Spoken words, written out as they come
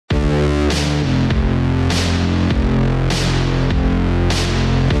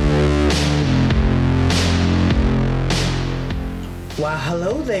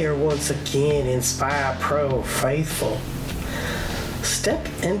there once again, Inspire Pro faithful. Step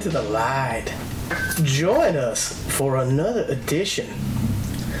into the light. Join us for another edition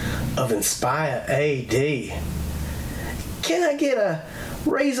of Inspire AD. Can I get a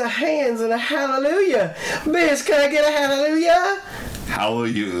raise of hands and a hallelujah? Miss, can I get a hallelujah?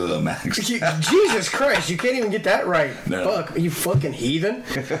 Hallelujah, Max. Jesus Christ, you can't even get that right. No. Fuck, you fucking heathen.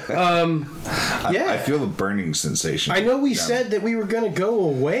 I feel the burning sensation. I know we said that we were going to go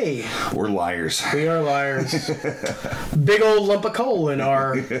away. We're liars. We are liars. Big old lump of coal in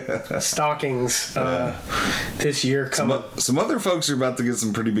our stockings this year. Some other folks are about to get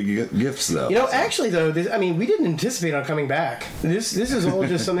some pretty big gifts, though. You know, actually, though, we didn't anticipate on coming back. This is all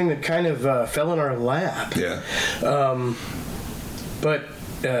just something that kind of fell in our lap. Yeah. But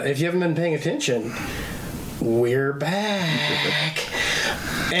if you haven't been paying attention, we're back.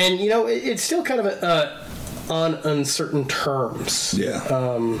 And, you know, it's still kind of on uncertain terms.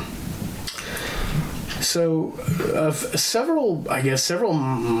 Yeah. So,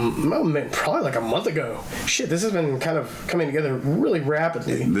 probably like a month ago. Shit, this has been kind of coming together really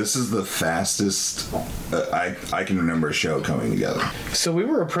rapidly. This is the fastest I can remember a show coming together. So we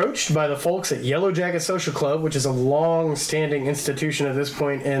were approached by the folks at Yellow Jacket Social Club, which is a long-standing institution at this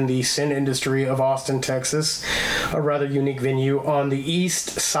point in the sin industry of Austin, Texas. A rather unique venue on the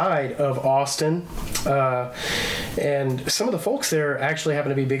east side of Austin. And some of the folks there actually happen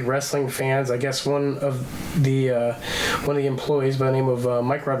to be big wrestling fans. I guess one of the employees by the name of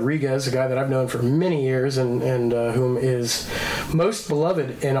Mike Rodriguez, a guy that I've known for many years and whom is most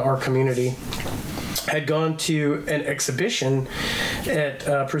beloved in our community, had gone to an exhibition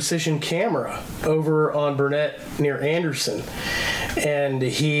at Precision Camera over on Burnett near Anderson. And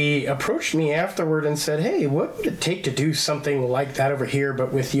he approached me afterward and said, "Hey, what would it take to do something like that over here,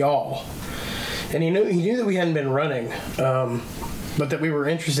 but with y'all?" And he knew that we hadn't been running, but that we were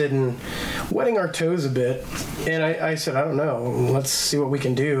interested in wetting our toes a bit. And I said, I don't know, let's see what we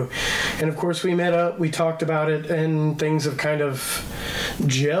can do. And of course we met up, we talked about it, and things have kind of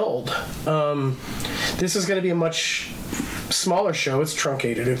gelled. This is going to be a much smaller show. It's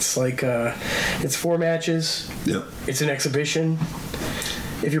truncated. It's like, it's 4 matches. Yep. It's an exhibition.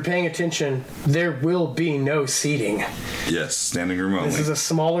 If you're paying attention, there will be no seating. Yes, standing room only. This is a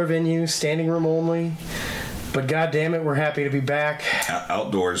smaller venue, standing room only. But God damn it, we're happy to be back.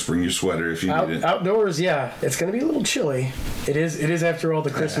 Outdoors, bring your sweater if you need it. Outdoors, yeah. It's going to be a little chilly. It is after all the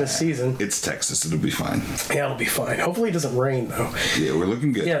Christmas season. It's Texas. It'll be fine. Yeah, it'll be fine. Hopefully it doesn't rain, though. Yeah, we're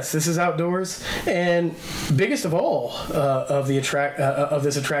looking good. Yes, this is outdoors. And biggest of all of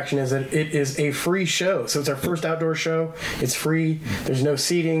this attraction is that it is a free show. So it's our first outdoor show. It's free. There's no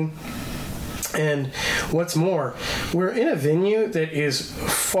seating. And what's more, we're in a venue that is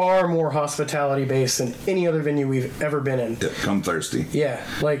far more hospitality based than any other venue we've ever been in. Yeah, come thirsty. Yeah,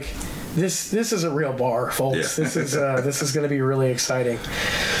 like this is a real bar, folks. Yeah. This is going to be really exciting.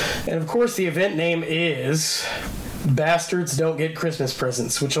 And of course, the event name is Bastards Don't Get Christmas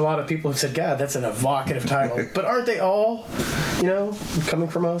Presents, which a lot of people have said, God, that's an evocative title. But aren't they all, you know, coming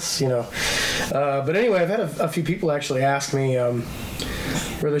from us, you know? But anyway, I've had a few people actually ask me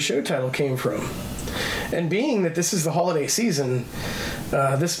where the show title came from. And being that this is the holiday season,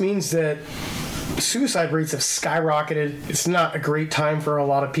 this means that suicide rates have skyrocketed. It's not a great time for a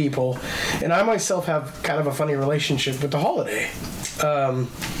lot of people. And I myself have kind of a funny relationship with the holiday. I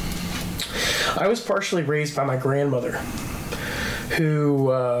was partially raised by my grandmother, who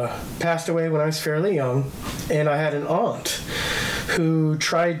passed away when I was fairly young, and I had an aunt who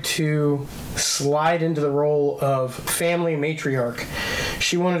tried to slide into the role of family matriarch.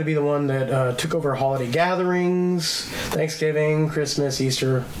 She wanted to be the one that took over holiday gatherings, Thanksgiving, Christmas,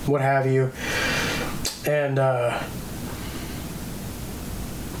 Easter, what have you. And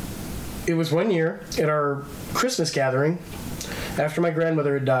it was one year at our Christmas gathering after my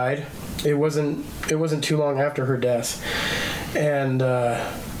grandmother had died. It wasn't too long after her death, and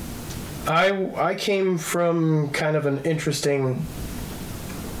I came from kind of an interesting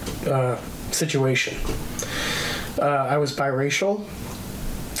situation. I was biracial.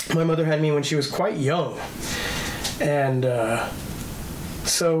 My mother had me when she was quite young, and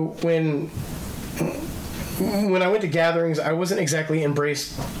so when I went to gatherings, I wasn't exactly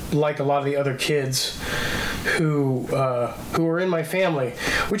embraced like a lot of the other kids who were in my family,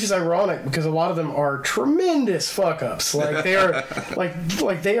 which is ironic because a lot of them are tremendous fuck ups. Like they are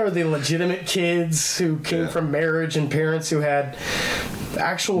like they are the legitimate kids who came from marriage and parents who had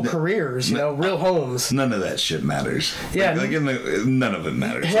actual careers, real homes. None of that shit matters. Yeah. None of it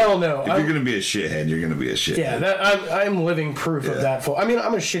matters. Hell no. If you're going to be a shithead, you're going to be a shithead. Yeah, I'm living proof of that. I mean,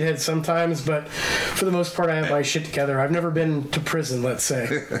 I'm a shithead sometimes, but for the most part, I have my shit together. I've never been to prison, let's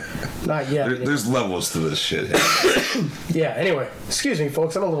say. Not yet. There's levels to this shithead. Yeah, anyway. Excuse me,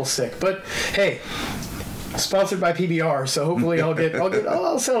 folks. I'm a little sick. But, hey... Sponsored by PBR, so hopefully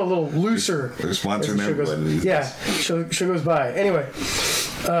I'll sound a little looser. They're sponsoring everybody. Yeah, show goes by. Anyway,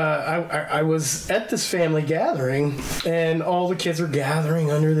 I was at this family gathering, and all the kids are gathering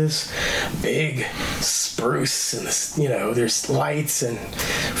under this big spruce, and this, there's lights and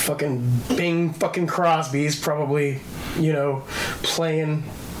fucking Bing fucking Crosby's probably, playing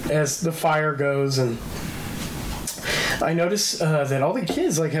as the fire goes, and I notice that all the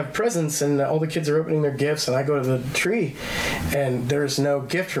kids have presents, and all the kids are opening their gifts, and I go to the tree and there's no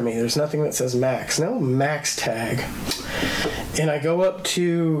gift for me. There's nothing that says Max, no Max tag. And I go up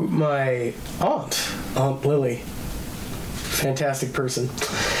to my Aunt Lily, fantastic person,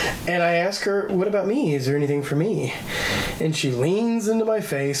 and I ask her, what about me? Is there anything for me? And she leans into my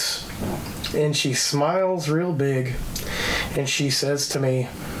face and she smiles real big and she says to me,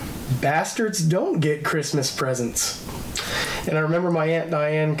 bastards don't get Christmas presents. And I remember my Aunt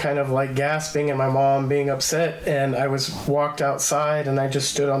Diane kind of gasping and my mom being upset, and I walked outside and I just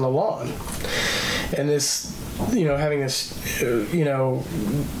stood on the lawn. And this, having this,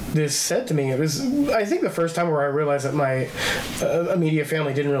 this said to me, it was, I think, the first time where I realized that my immediate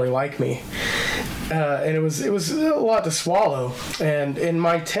family didn't really like me. And it was a lot to swallow. And in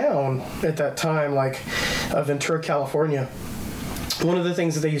my town at that time, Ventura, California, one of the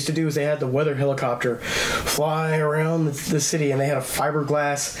things that they used to do is they had the weather helicopter fly around the city, and they had a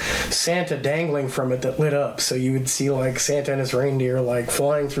fiberglass Santa dangling from it that lit up. So you would see Santa and his reindeer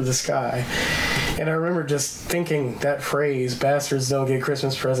flying through the sky. And I remember just thinking that phrase, bastards don't get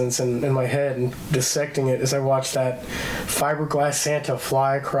Christmas presents, in my head and dissecting it as I watched that fiberglass Santa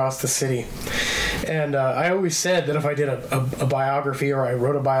fly across the city. And I always said that if I did a biography, or I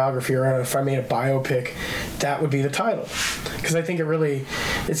wrote a biography, or if I made a biopic, that would be the title. Because I think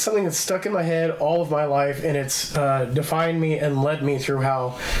it's something that's stuck in my head all of my life, and it's defined me and led me through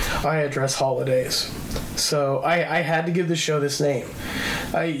how I address holidays. So I had to give the show this name.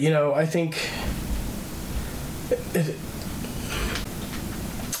 I think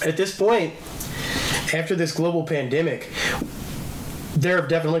at this point, after this global pandemic, there have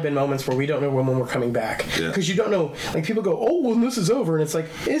definitely been moments where we don't know when we're coming back. Because you don't know, people go, oh, when this is over, and it's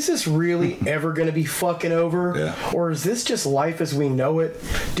is this really ever going to be fucking over? Yeah. Or is this just life as we know it?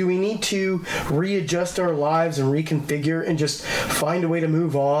 Do we need to readjust our lives and reconfigure and just find a way to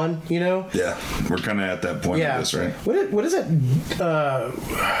move on, Yeah, we're kind of at that point of this, right? What is that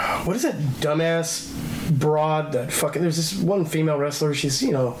dumbass broad that fucking, there's this one female wrestler, she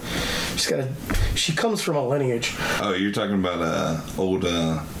comes from a lineage. Oh, you're talking about old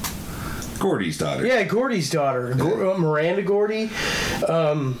Gordy's daughter. Yeah, Gordy's daughter, Miranda Gordy.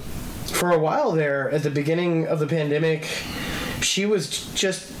 For a while there, at the beginning of the pandemic, she was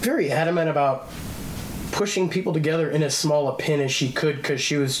just very adamant about pushing people together in as small a pin as she could, because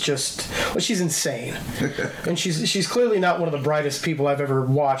she was she's insane. And she's clearly not one of the brightest people I've ever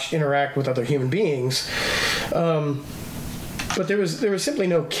watched interact with other human beings. But there was simply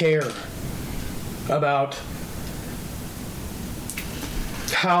no care about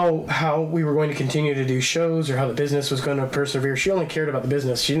how we were going to continue to do shows, or how the business was going to persevere. She only cared about the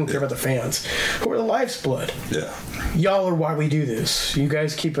business. She didn't care about the fans, who were the life's blood. Yeah. Y'all are why we do this. You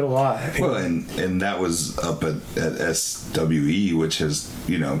guys keep it alive. Well, and that was up at SWE, which has,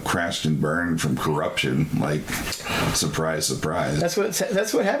 crashed and burned from corruption. Surprise, surprise. That's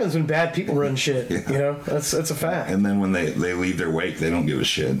what happens when bad people run shit. Yeah. That's a fact. And then when they leave their wake, they don't give a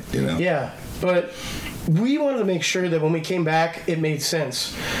shit. Yeah, but we wanted to make sure that when we came back, it made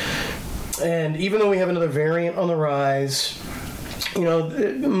sense. And even though we have another variant on the rise,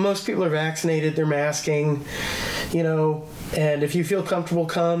 most people are vaccinated, they're masking, and if you feel comfortable,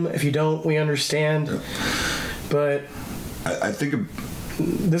 come. If you don't, we understand. Yeah. But I think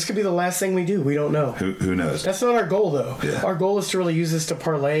this could be the last thing we do. We don't know. Who knows? That's not our goal, though. Yeah. Our goal is to really use this to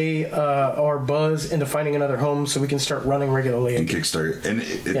parlay our buzz into finding another home, so we can start running regularly. And Kickstarter, and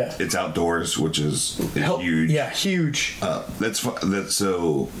it's outdoors, which is huge. Yeah, huge.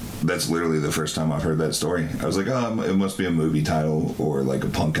 That's literally the first time I've heard that story. I was like, oh, it must be a movie title or a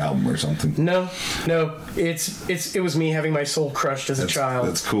punk album or something. No, it was me having my soul crushed as a child.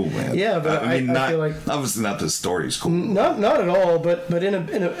 That's cool, man. Yeah, but I feel like obviously not the story's cool. Not at all, but in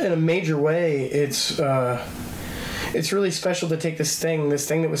a major way, it's really special to take this thing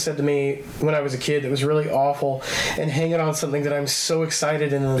that was said to me when I was a kid that was really awful, and hang it on something that I'm so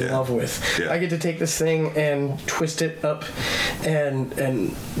excited and in love with. I get to take this thing and twist it up and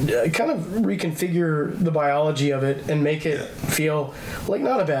kind of reconfigure the biology of it and make it feel like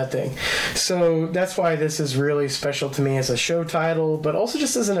not a bad thing. So that's why this is really special to me as a show title, but also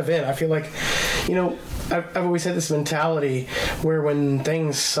just as an event. I feel like, I've always had this mentality where when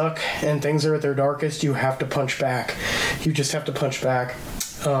things suck and things are at their darkest, you have to punch back. You just have to punch back.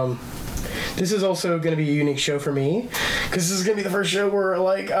 This is also going to be a unique show for me, because this is going to be the first show where,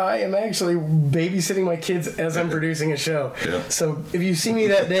 like, I am actually babysitting my kids as I'm producing a show. Yeah. So if you see me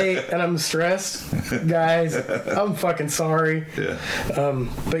that day and I'm stressed, guys, I'm fucking sorry. Yeah.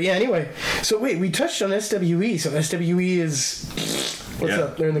 But yeah, anyway. So wait, we touched on SWE. So SWE is... What's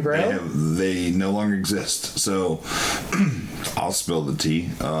up? They're in the ground? They no longer exist. So I'll spill the tea.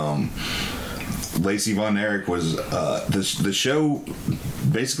 Lacey Von Erich was the show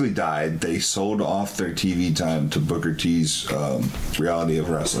basically died. They sold off their TV time to Booker T's Reality of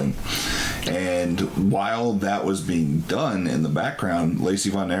Wrestling, and while that was being done in the background, Lacey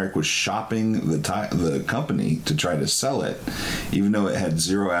Von Erich was shopping the company to try to sell it, even though it had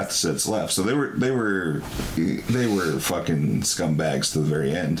 0 assets left. So they were fucking scumbags to the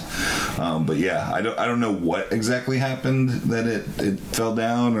very end. But yeah, I don't know what exactly happened, that it fell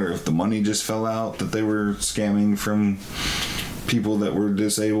down, or if the money just fell out that they were scamming from people that were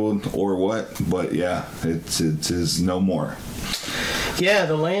disabled, or what. But yeah, it is no more. Yeah,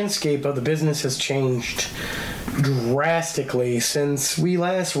 the landscape of the business has changed drastically since we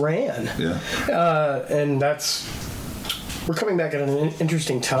last ran. Yeah. And we're coming back at an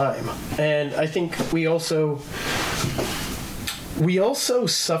interesting time. And I think we also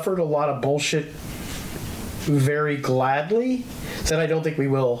suffered a lot of bullshit very gladly that I don't think we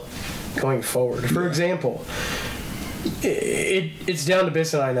will going forward. For example, it's down to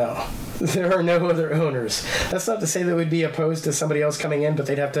Biss and I now. There are no other owners. That's not to say that we'd be opposed to somebody else coming in, but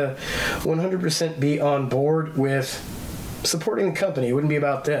they'd have to 100% be on board with supporting the company. It wouldn't be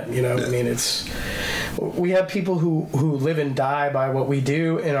about them, I mean, we have people who live and die by what we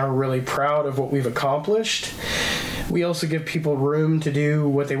do and are really proud of what we've accomplished. We also give people room to do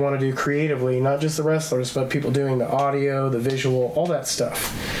what they want to do creatively, not just the wrestlers, but people doing the audio, the visual, all that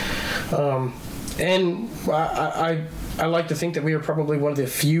stuff. And I like to think that we are probably one of the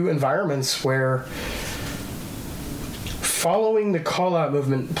few environments where following the call-out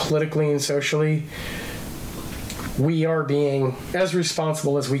movement politically and socially, we are being as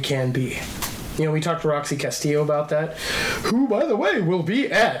responsible as we can be. We talked to Roxy Castillo about that, who, by the way, will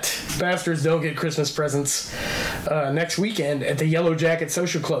be at Bastards Don't Get Christmas Presents next weekend at the Yellow Jacket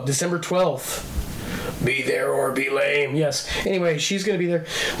Social Club, December 12th. Be there or be lame. Yes. Anyway, she's going to be there.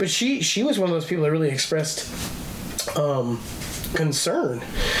 But she was one of those people that really expressed concern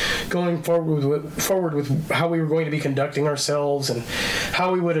going forward with how we were going to be conducting ourselves and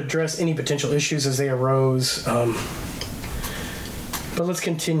how we would address any potential issues as they arose. But let's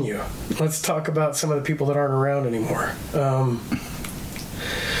continue. Let's talk about some of the people that aren't around anymore.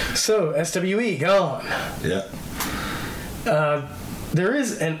 So, SWE, gone. Yeah. There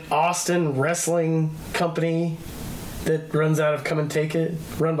is an Austin wrestling company that runs out of Come and Take It,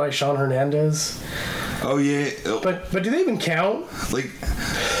 run by Sean Hernandez. Oh, yeah. But do they even count? Like,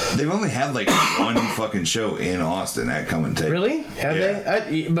 they've only had, like, one fucking show in Austin at Come and Take It. Really? Have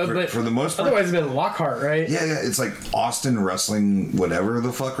they? But for the most part. Otherwise, it's been Lockhart, right? Yeah, it's like Austin Wrestling, whatever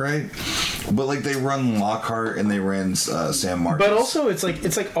the fuck, right? But, like, they run Lockhart and they ran San Marcos. But also, it's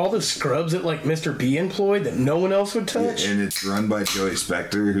like all the scrubs that, like, Mr. B employed that no one else would touch. Yeah, and it's run by Joey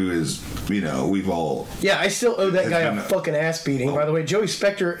Spector, who is, we've all... Yeah, I still owe that guy a fucking ass beating. By the way, Joey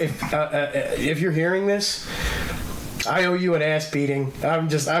Spector, if you're hearing this, I owe you an ass beating. I'm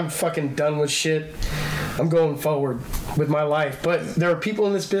fucking done with shit. I'm going forward with my life. But there are people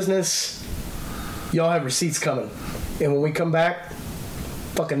in this business, y'all have receipts coming. And when we come back,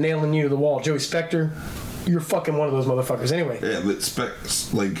 fucking nailing you to the wall. Joey Spector, you're fucking one of those motherfuckers. Anyway. Yeah, but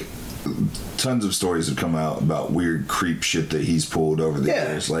tons of stories have come out about weird creep shit that he's pulled over the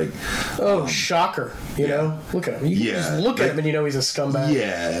years. Like, shocker. You know? Look at him. You can just look at him and you know he's a scumbag.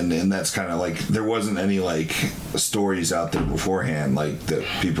 Yeah, and that's kind of like, there wasn't any, like, stories out there beforehand, like, that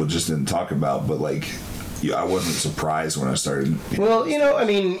people just didn't talk about, but, like, I wasn't surprised when I started. Well,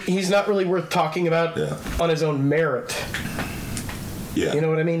 he's not really worth talking about on his own merit. Yeah. You know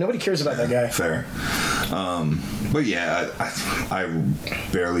what I mean? Nobody cares about that guy. Fair. But yeah, I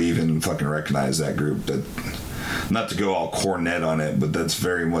barely even fucking recognize that group. not to go all cornet on it, but that's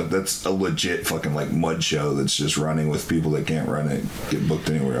a legit fucking like mud show that's just running with people that can't run it, get booked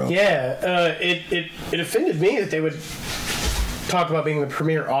anywhere else. Yeah, it offended me that they would talk about being the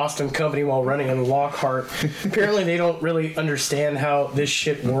premier Austin company while running in Lockhart. Apparently they don't really understand how this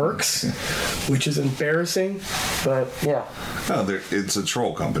shit works, which is embarrassing, but yeah. No, it's a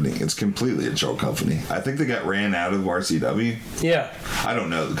troll company. It's completely a troll company. I think they got ran out of RCW. Yeah. I don't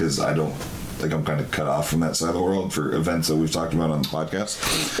know, because I'm kind of cut off from that side of the world for events that we've talked about on the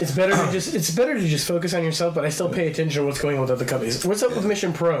podcast. It's better to just focus on yourself, but I still pay attention to what's going on with other companies. What's up with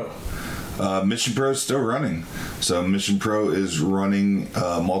Mission Pro? Mission Pro is still running. So Mission Pro is running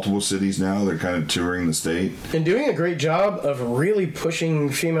multiple cities now. They're kind of touring the state. And doing a great job of really pushing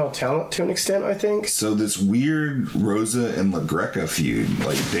female talent to an extent, I think. So this weird Rosa and LaGreca feud,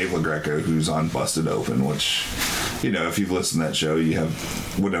 like Dave LaGreca, who's on Busted Open, which, if you've listened to that show, you have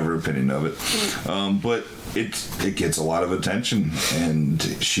whatever opinion of it. But it gets a lot of attention, and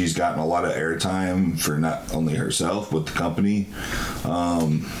she's gotten a lot of airtime for not only herself but the company.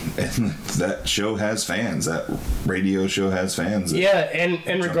 And that show has fans. That radio show has fans. Yeah,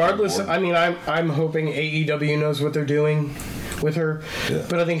 and regardless, I mean, I'm hoping AEW knows what they're doing with her,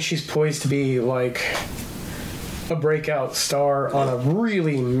 but I think she's poised to be like a breakout star on a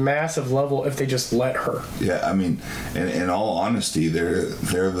really massive level if they just let her. Yeah, I mean, in all honesty, they're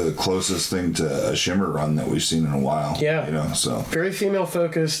the closest thing to a Shimmer run that we've seen in a while. Yeah, so very female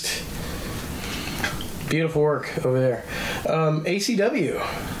focused. Beautiful work over there. ACW.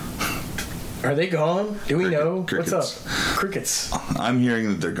 Are they gone? Do we know? Crickets. What's up? Crickets. I'm hearing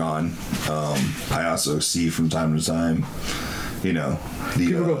that they're gone. I also see from time to time,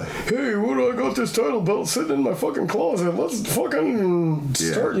 people go, hey, what do I got this title belt sitting in my fucking closet? Let's fucking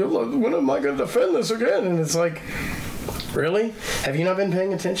start. When am I going to defend this again? And it's like, really? Have you not been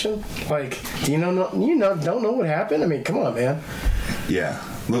paying attention? Like, do you don't know what happened? I mean, come on, man. Yeah.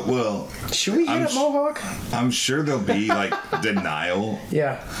 Well, should we hit up Mohawk? I'm sure there'll be like denial.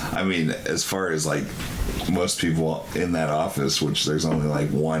 Yeah. I mean, as far as like most people in that office, which there's only like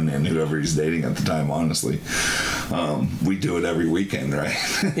one and whoever he's dating at the time, honestly, we do it every weekend, right?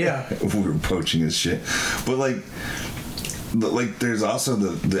 Yeah. We're poaching his shit. But like there's also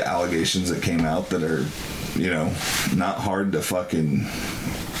the allegations that came out that are, not hard to fucking,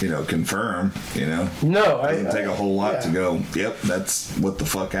 confirm, No, it doesn't take a whole lot to go, yep, that's what the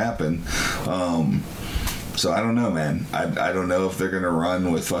fuck happened. So I don't know, man. I don't know if they're going to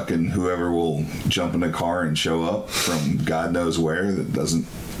run with fucking whoever will jump in a car and show up from God knows where that doesn't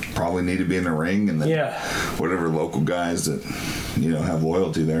probably need to be in the ring, and then whatever local guys that, have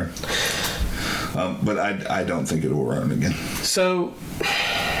loyalty there. But I don't think it will run again. So,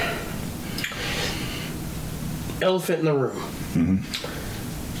 elephant in the room. Mm-hmm.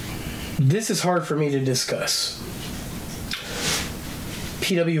 This is hard for me to discuss.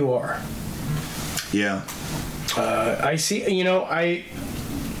 PWR. Yeah. I see,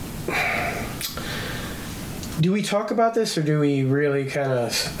 do we talk about this, or do we really kind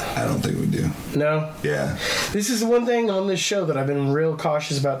of... I don't think we do. No? Yeah. This is the one thing on this show that I've been real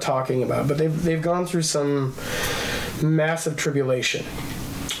cautious about talking about, but they've gone through some massive tribulation.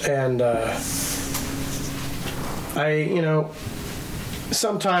 And,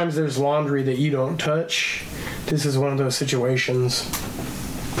 sometimes there's laundry that you don't touch. This is one of those situations.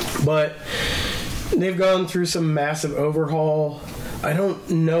 But they've gone through some massive overhaul. I don't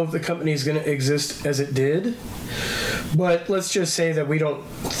know if the company is going to exist as it did, but let's just say that we don't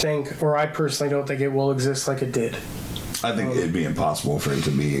think, or I personally don't think it will exist like it did. I think it'd be impossible for it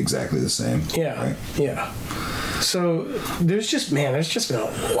to be exactly the same. Yeah, right? Yeah. So there's just been a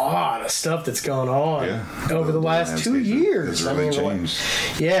lot of stuff that's gone on over the last 2 years. It's really changed.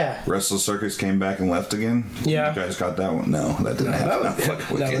 Yeah. Restless Circus came back and left again. Yeah. You guys got that one? No, that didn't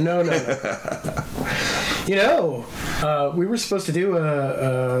happen. No. We were supposed to do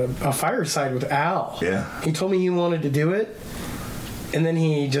a fireside with Al. Yeah. He told me he wanted to do it, and then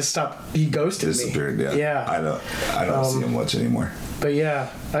he just stopped. He ghosted me. Disappeared. Yeah. Yeah. I don't see him much anymore. But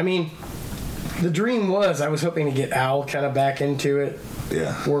yeah, I mean, the dream was I was hoping to get Al kind of back into it.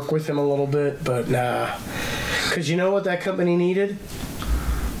 Yeah. Work with him a little bit, but nah. Because you know what that company needed?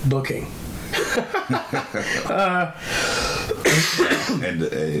 Booking. And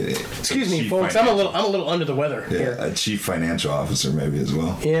excuse me, folks. I'm a little under the weather. Yeah, here. a chief financial officer maybe as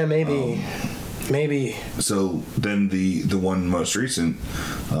well. Yeah, maybe. Maybe. So then the one most recent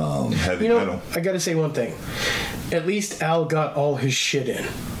heavy metal. I got to say one thing. At least Al got all his shit in.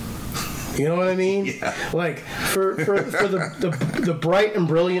 You know what I mean? Yeah. Like for the bright and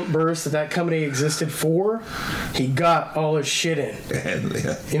brilliant burst that company existed for, he got all his shit in.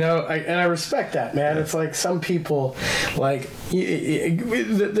 Yeah. You know, I respect that, man. It's like some people, like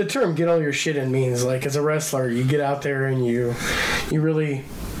the term "get all your shit in" means like as a wrestler, you get out there and you really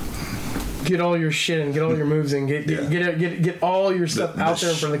get all your shit and get all your moves and get all your stuff out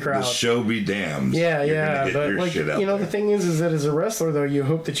there in front of the crowd. The show be damned. Yeah. But like, you know, the thing is that as a wrestler though, you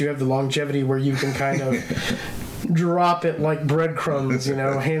hope that you have the longevity where you can kind of drop it like breadcrumbs, you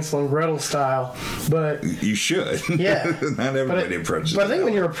know, Hansel and Gretel style. But you should. Yeah. Not everybody approaches it. But I think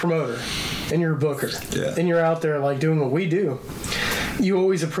when you're a promoter and you're a booker and you're out there like doing what we do, you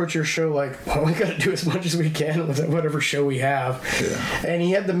always approach your show like, well, we got to do as much as we can with whatever show we have. Yeah. And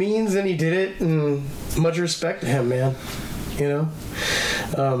he had the means and he did it, and much respect to him, man. You know?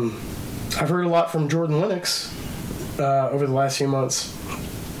 I've heard a lot from Jordan Lennox over the last few months.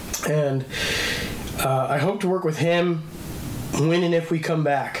 And I hope to work with him when and if we come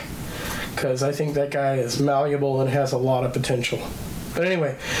back, because I think that guy is malleable and has a lot of potential. But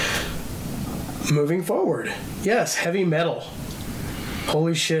anyway, moving forward. Yes, heavy metal.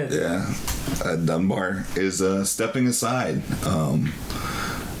 Holy shit. Yeah. Dunbar is stepping aside.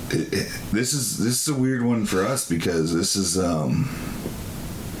 This is a weird one for us because this is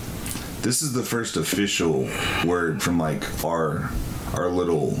the first official word from like our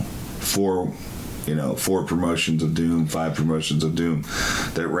little four promotions of Doom, 5 promotions of Doom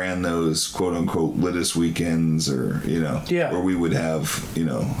that ran those quote unquote Littus weekends, or where we would have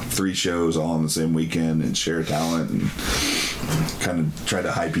 3 shows all on the same weekend and share talent and kind of try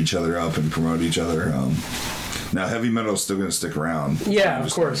to hype each other up and promote each other. Now heavy metal is still going to stick around. Yeah,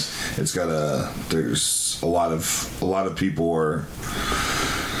 of course. It's got there's a lot of people are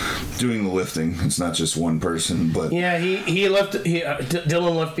doing the lifting. It's not just one person, but he left.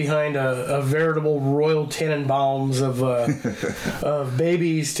 Dylan left behind a veritable Royal Tenenbaums of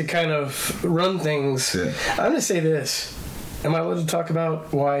babies to kind of run things. Yeah. I'm gonna say this. Am I allowed to talk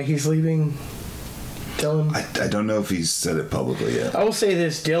about why he's leaving, Dylan? I don't know if he's said it publicly yet. I will say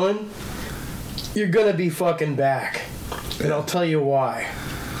this, Dylan. You're gonna be fucking back, and I'll tell you why.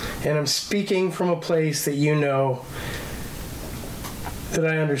 And I'm speaking from a place that you know. That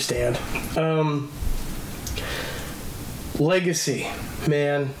I understand. Legacy,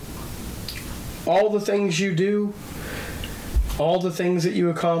 man. All the things you do, all the things that you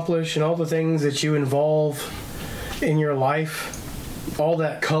accomplish, and all the things that you involve in your life, all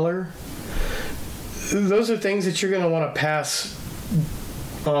that color, those are things that you're going to want to pass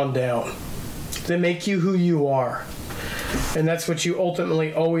on down. That make you who you are. And that's what you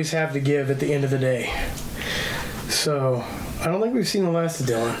ultimately always have to give at the end of the day. So I don't think we've seen the last of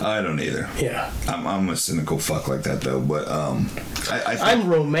Dylan. I don't either. Yeah. I'm a cynical fuck like that though, but I think I'm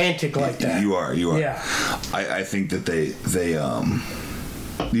romantic like that. You are. Yeah. I think that they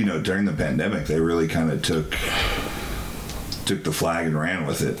during the pandemic they really kind of took the flag and ran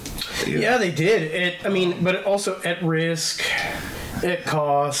with it. Yeah, they did. But also at risk. At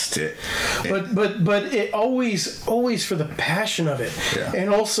cost, but it always for the passion of it. Yeah.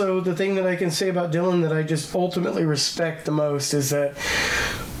 And also the thing that I can say about Dylan that I just ultimately respect the most is that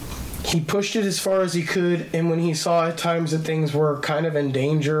he pushed it as far as he could, and when he saw at times that things were kind of in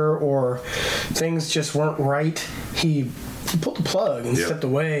danger or things just weren't right, he pulled the plug and stepped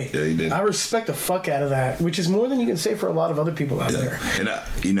away. Yeah, he did. I respect the fuck out of that, which is more than you can say for a lot of other people out there. And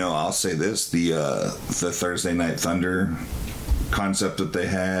I'll say this: the Thursday Night Thunder concept that they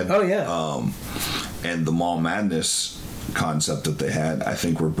had, and the Mall Madness concept that they had, I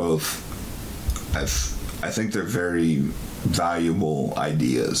think were both. I think they're very valuable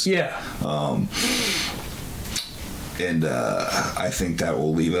ideas. Yeah. And I think that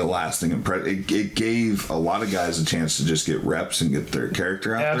will leave a lasting impression. It gave a lot of guys a chance to just get reps and get their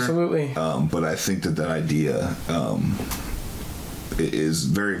character out there. Absolutely. But I think that idea is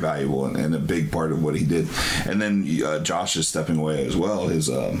very valuable and a big part of what he did. And then Josh is stepping away as well, his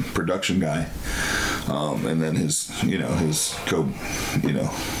production guy, and then his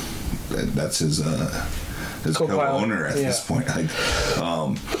that's his co-owner at this point. That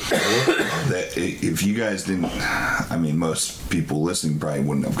if you guys didn't, most people listening probably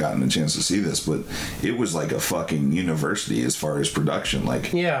wouldn't have gotten a chance to see this, but it was like a fucking university as far as production.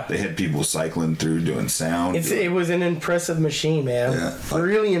 They had people cycling through doing sound. It was an impressive machine, man. Yeah,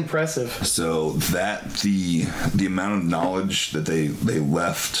 really impressive. So that the amount of knowledge that they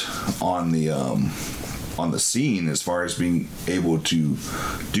left on the scene as far as being able to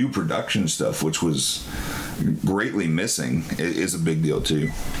do production stuff, which was greatly missing, is a big deal too.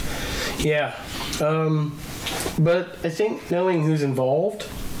 Yeah. But I think knowing who's involved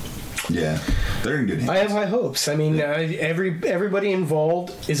Yeah, they're in good hands. I have high hopes. I mean, everybody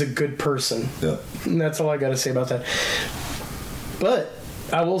involved is a good person. Yep. And that's all I got to say about that. But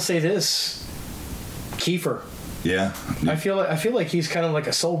I will say this, Kiefer. Yeah. I feel like he's kind of like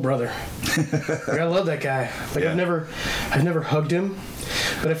a soul brother. Like, I love that guy. Like, Yeah. I've never hugged him,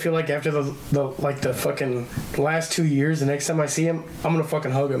 but I feel like after the fucking last 2 years, the next time I see him, I'm gonna fucking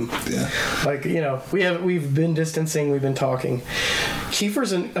hug him. Yeah. Like, we've been distancing, we've been talking.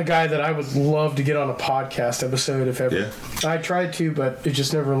 Kiefer's a guy that I would love to get on a podcast episode if ever. Yeah. I tried to, but it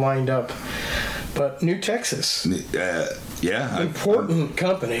just never lined up. But New Texas, Yeah. important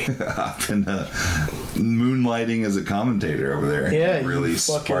company. I've been moonlighting as a commentator over there. Yeah, really you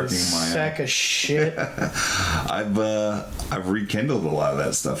fucking sparking my. sack of shit. I've rekindled a lot of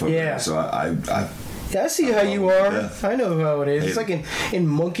that stuff over Yeah. there. So Yeah, I see how you are. Yeah. I know how it is. It's like in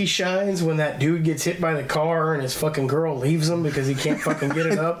Monkey Shines when that dude gets hit by the car and his fucking girl leaves him because he can't fucking get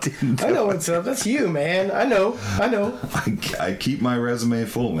it up. I know what's up. That's you, man. I know. I keep my resume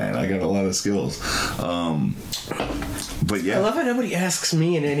full, man. I got a lot of skills. But yeah. I love how nobody asks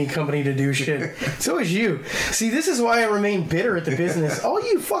me in any company to do shit. So is you. See, this is why I remain bitter at the business. All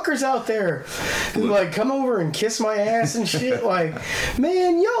you fuckers out there who like come over and kiss my ass and shit, like,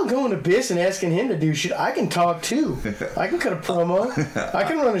 man, y'all going to Biss and asking him to do shit. I can talk too. I can cut a promo. I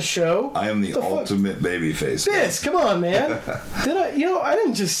can run a show. I am the ultimate baby face. Biss, come on, man. I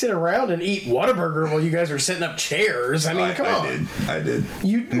didn't just sit around and eat Whataburger while you guys were setting up chairs. I mean, come on. I did.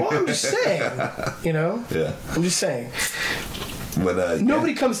 I'm just saying. Yeah. I'm just saying. But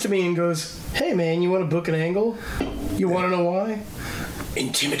Nobody comes to me and goes, "Hey, man, you want to book an angle? You want to know why?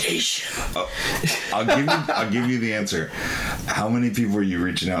 Intimidation." I'll give you the answer. How many people are you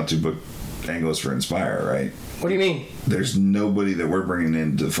reaching out to book angles for Inspire? Right. What do you mean? There's nobody that we're bringing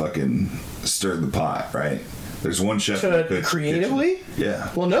in to fucking stir the pot, right? There's one chef that cooks creatively. kitchen.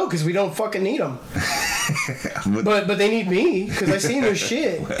 Yeah. Well, no, because we don't fucking need them. but they need me because I seen their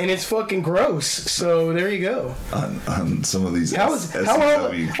shit and it's fucking gross. So there you go. On some of these, how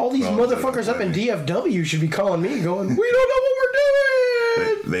all these motherfuckers up in DFW should be calling me, going, "We don't know what we're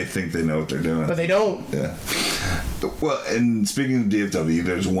doing." They think they know what they're doing, but they don't. Yeah. Well, and speaking of DFW,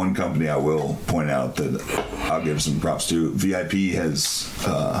 there's one company I will point out that I'll give some props to. VIP has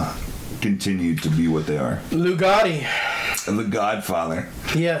continued to be what they are. Lou Gotti. The Godfather.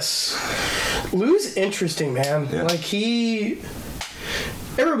 Yes. Lou's interesting, man. Yeah. Like,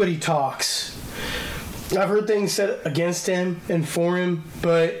 everybody talks. I've heard things said against him and for him,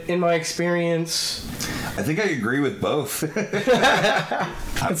 but in my experience, I think I agree with both.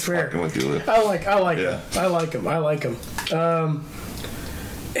 That's fair. With you, Lou. I like Yeah. him. I like him.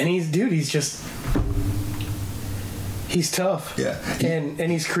 And he's tough. Yeah. And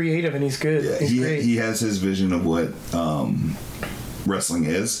he's creative and he's good. Yeah, He's great. he has his vision of what wrestling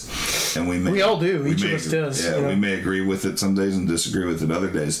is, and we all do. Each of us does. Yeah, we may agree with it some days and disagree with it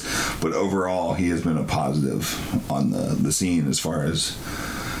other days, but overall, he has been a positive on the scene as far as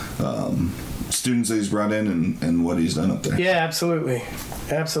students that he's brought in and what he's done up there. Yeah, absolutely.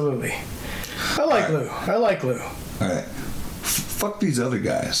 I like Lou. All right, fuck these other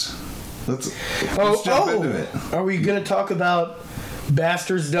guys. Let's jump into it. Are we going to talk about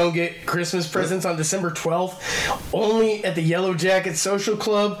bastards don't get Christmas presents on December 12th? Only at the Yellow Jacket Social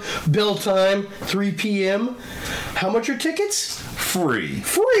Club. Bell time, 3 p.m. How much are tickets? Free,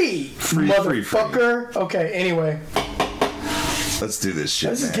 motherfucker. Okay, anyway. Let's do this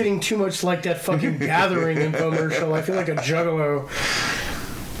shit, This is getting too much like that fucking Gathering infomercial. I feel like a juggalo.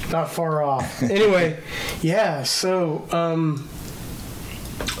 Not far off. Anyway, yeah, so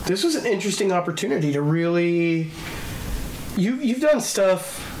this was an interesting opportunity to really... You've done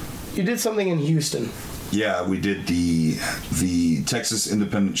stuff. You did something in Houston. Yeah, we did the Texas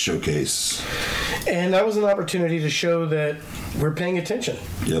Independent Showcase. And that was an opportunity to show that we're paying attention.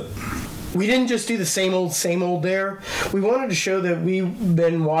 Yep. We didn't just do the same old there. We wanted to show that we've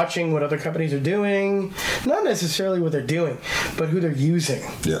been watching what other companies are doing. Not necessarily what they're doing, but who they're using.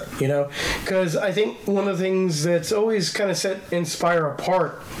 Yeah. Because I think one of the things that's always kind of set Inspire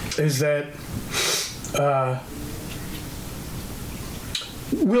apart is that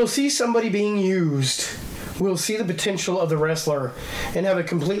we'll see somebody being used. We'll see the potential of the wrestler and have a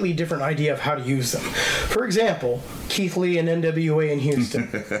completely different idea of how to use them. For example, Keith Lee and NWA in Houston.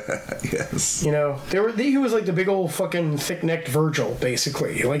 Yes. He was like the big old fucking thick-necked Virgil,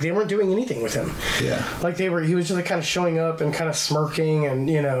 basically. Like, they weren't doing anything with him. Yeah. Like, he was just like kind of showing up and kind of smirking and,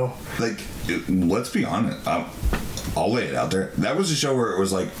 Like, let's be honest. I'll lay it out there. That was a show where it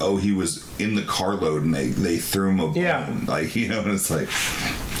was like, oh, he was in the carload and they threw him a bone. Yeah. Like, and it's like...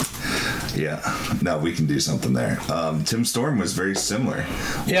 Yeah, no, we can do something there. Tim Storm was very similar.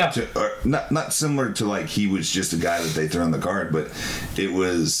 Yeah. Not similar to like he was just a guy that they threw on the card, but it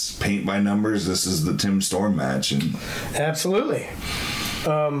was paint by numbers. This is the Tim Storm match. And absolutely.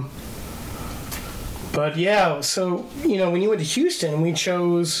 But yeah, so, you know, when you went to Houston, we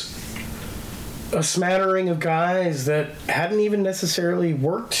chose a smattering of guys that hadn't even necessarily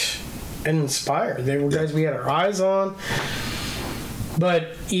worked and inspired. They were guys we had our eyes on.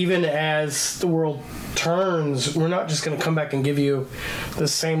 But even as the world turns, we're not just going to come back and give you the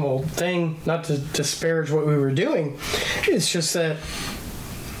same old thing, not to disparage what we were doing. It's just that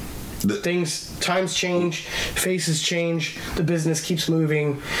times change, faces change, the business keeps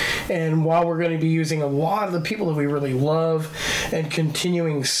moving, and while we're going to be using a lot of the people that we really love and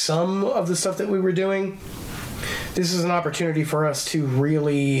continuing some of the stuff that we were doing, this is an opportunity for us to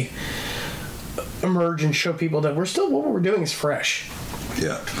really emerge and show people that what we're doing is fresh.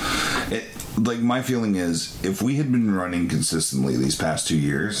 Yeah. Like, my feeling is, if we had been running consistently these past 2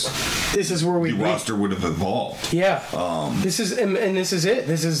 years, this is where the roster would have evolved. Yeah. This is it.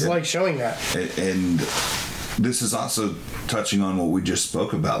 This is like showing that. And this is also touching on what we just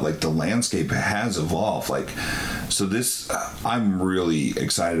spoke about. Like, the landscape has evolved. Like, so I'm really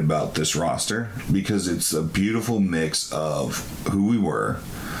excited about this roster because it's a beautiful mix of who we were,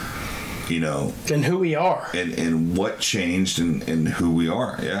 you know, and who we are, and what changed, and who we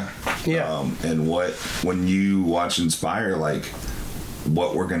are. Yeah. And when you watch Inspire, like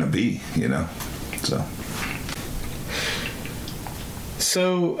what we're gonna be, you know.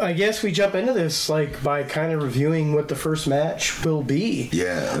 So I guess we jump into this like by kind of reviewing what the first match will be.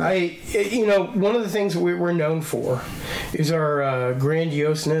 Yeah. One of the things that we're known for is our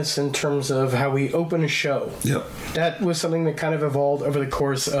grandioseness in terms of how we open a show. Yep. That was something that kind of evolved over the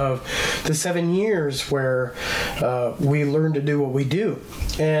course of the 7 years where we learned to do what we do.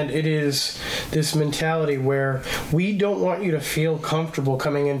 And it is this mentality where we don't want you to feel comfortable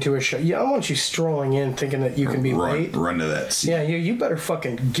coming into a show. Yeah, I want you strolling in thinking that you can be late. Run to that seat. Yeah, you better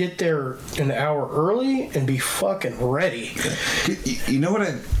fucking get there an hour early and be fucking ready. You know what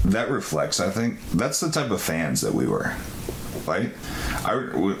that reflects? I think that's the type of fans that we were. Right?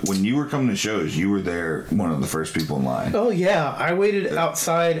 When you were coming to shows, you were there, one of the first people in line. Oh yeah, I waited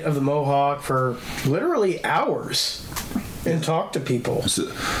outside of the Mohawk for literally hours and talked to people.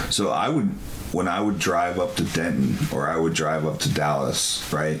 So when I would drive up to Denton or I would drive up to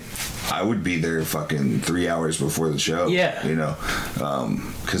Dallas, right? I would be there fucking 3 hours before the show. Yeah. You know,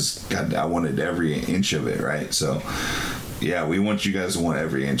 because I wanted every inch of it, right? So, yeah, we want you guys to want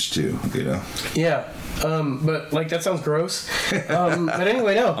every inch too, you know? Yeah. But like that sounds gross. But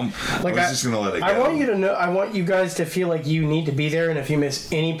anyway, no. I was just gonna let it go. I want you to know. I want you guys to feel like you need to be there, and if you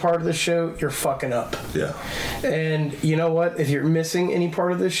miss any part of the show, you're fucking up. Yeah. And you know what? If you're missing any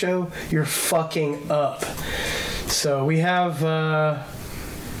part of the show, you're fucking up. So we have our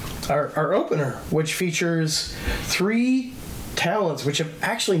opener, which features 3 talents which have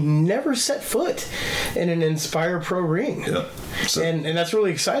actually never set foot in an Inspire Pro ring. Yeah. So. And that's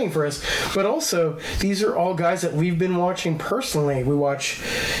really exciting for us. But also, these are all guys that we've been watching personally. We watch,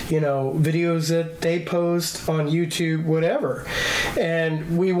 videos that they post on YouTube, whatever.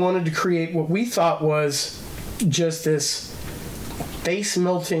 And we wanted to create what we thought was just this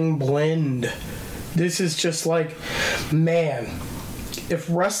face-melting blend. This is just like, man, if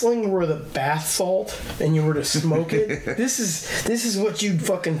wrestling were the bath salt and you were to smoke it, this is what you'd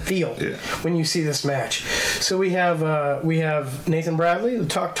fucking feel when you see this match. So we have Nathan Bradley.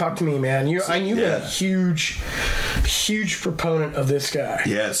 Talk to me, man. You've been a huge proponent of this guy.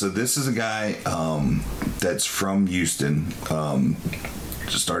 Yeah. So this is a guy that's from Houston.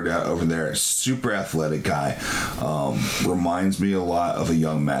 Started out over there, super athletic guy. Reminds me a lot of a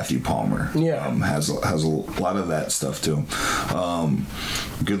young Matthew Palmer. Yeah, has a lot of that stuff to him.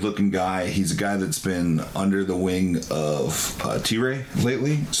 Good looking guy. He's a guy that's been under the wing of T-Ray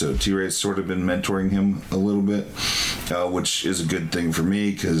lately. So T-Ray's sort of been mentoring him a little bit, which is a good thing for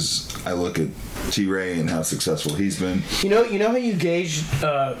me because I look at T-Ray and how successful he's been. You know how you gauge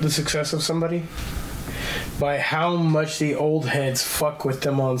the success of somebody? By how much the old heads fuck with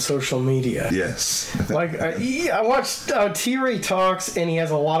them on social media. Yes. Like, I watched T-Ray talks, and he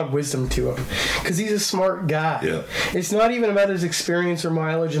has a lot of wisdom to him. Because he's a smart guy. Yeah. It's not even about his experience or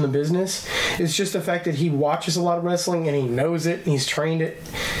mileage in the business. It's just the fact that he watches a lot of wrestling, and he knows it, and he's trained it.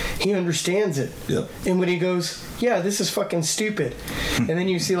 He understands it. Yep. And when he goes, yeah, this is fucking stupid. And then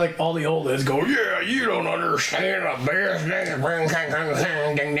you see, like, all the old heads go, yeah, you don't understand the business.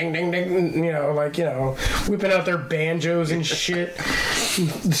 Ding, ding, ding, ding. Whipping out their banjos and shit.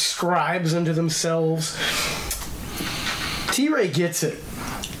 Scribes unto themselves. T-Ray gets it.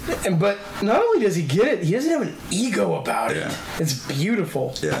 But not only does he get it, he doesn't have an ego about it. Yeah. It's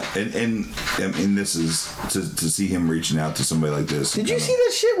beautiful. Yeah, and this is to see him reaching out to somebody like this. Did you see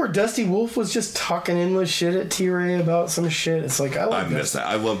that shit where Dusty Wolf was just talking endless shit at T-Ray about some shit? It's like, I missed that.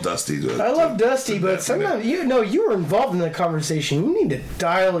 I love Dusty. I love Dusty, but sometimes you were involved in the conversation. You need to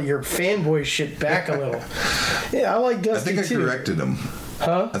dial your fanboy shit back a little. Yeah, I like Dusty too. I think I corrected him.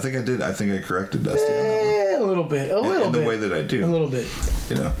 Huh? I think I did. I think I corrected Dusty on that one. A little bit. In the way that I do. A little bit.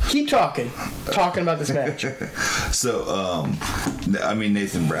 Keep talking about this match. So, I mean,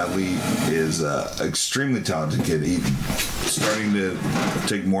 Nathan Bradley is extremely talented kid. He's starting to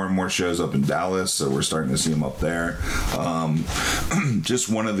take more and more shows up in Dallas, so we're starting to see him up there. Just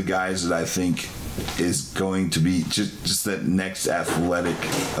one of the guys that I think is going to be just that next athletic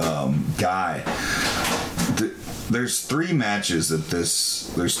guy. There's three matches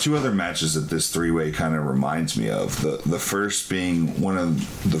there's two other matches that this three-way kind of reminds me of. The first being one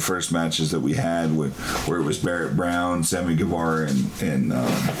of the first matches that we had where it was Barrett Brown, Sammy Guevara, and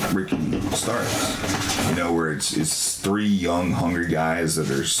Ricky Starks. Where it's three young, hungry guys that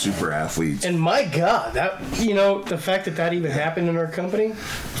are super athletes. And my God, that the fact that even happened in our company,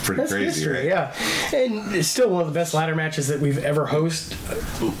 pretty that's crazy, history, right? Yeah. And it's still one of the best ladder matches that we've ever hosted.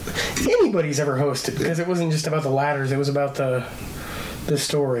 Anybody's ever hosted, because it wasn't just about the ladders; it was about the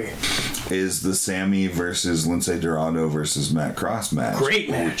story. Is the Sammy versus Lince Dorado versus Matt Cross match. Great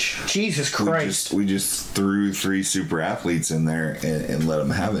match. Jesus Christ. We just threw three super athletes in there and let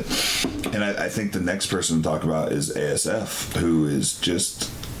them have it. And I think the next person to talk about is ASF, who is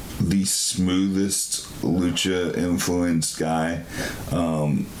just the smoothest lucha influenced guy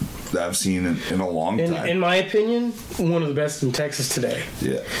that I've seen in a long time. In my opinion, one of the best in Texas today.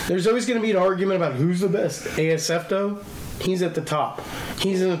 Yeah. There's always going to be an argument about who's the best. ASF, though, he's at the top.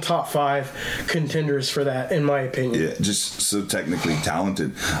 He's in the top 5 contenders for that, in my opinion. Yeah, just so technically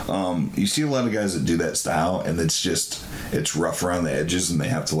talented. You see a lot of guys that do that style, and it's rough around the edges, and they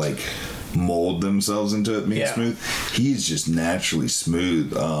have to mold themselves into it being smooth. He's just naturally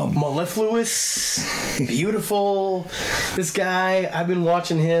smooth. Mellifluous, beautiful. This guy, I've been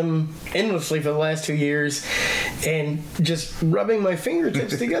watching him endlessly for the last 2 years and just rubbing my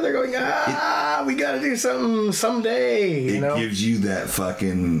fingertips together going, we gotta do something someday. It gives you that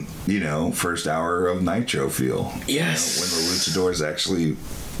fucking, first hour of Nitro feel. Yes. When the luchadors actually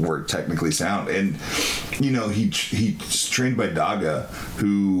were technically sound. And he's trained by Daga,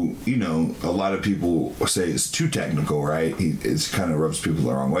 who a lot of people say is too technical, right? It kind of rubs people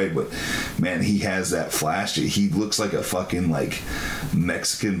the wrong way, but man, he has that flash. He looks like a fucking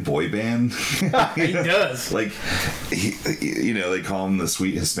Mexican boy band. He does. They call him the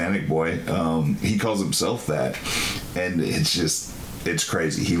sweet Hispanic boy. He calls himself that, and it's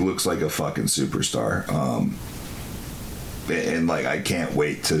crazy. He looks like a fucking superstar. And I can't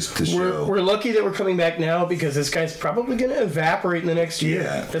wait to show. We're lucky that we're coming back now, because this guy's probably going to evaporate in the next year.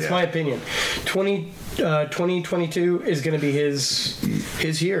 Yeah, that's my opinion. 2022 is going to be his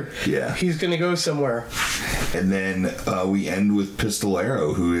year. Yeah, he's going to go somewhere. And then we end with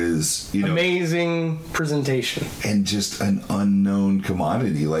Pistolero, who is amazing presentation and just an unknown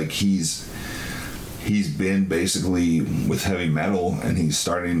commodity. He's been basically with heavy metal, and he's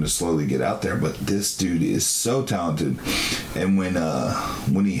starting to slowly get out there. But this dude is so talented, and when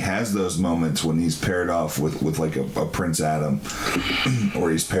he has those moments, when he's paired off with a Prince Adam,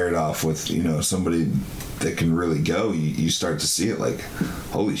 or he's paired off with somebody that can really go, you start to see it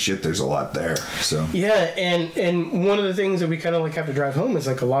holy shit, there's a lot there. So yeah, and one of the things that we kind of have to drive home is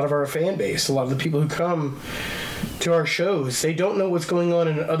a lot of our fan base, a lot of the people who come to our shows, they don't know what's going on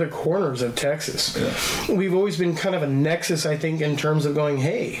in other corners of Texas. Yeah. We've always been kind of a nexus, I think, in terms of going,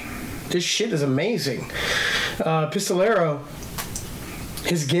 hey, this shit is amazing. Pistolero,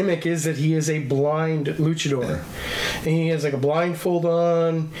 his gimmick is that he is a blind luchador. Yeah. And he has a blindfold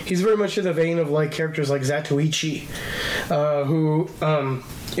on. He's very much in the vein of characters like Zatoichi, who,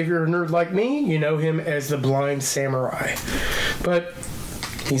 if you're a nerd like me, you know him as the blind samurai. But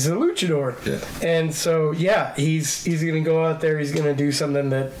he's a luchador. Yeah. And so, he's going to go out there, he's going to do something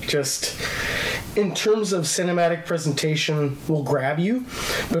that just, in terms of cinematic presentation, will grab you,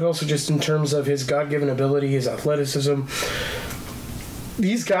 but also just in terms of his God-given ability, his athleticism.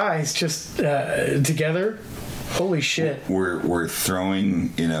 These guys just together, holy shit. We're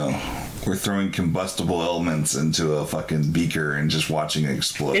throwing, we're throwing combustible elements into a fucking beaker and just watching it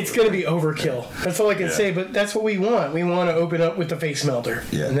explode. It's going to be overkill. Yeah. That's all I can say, but that's what we want. We want to open up with the face melter.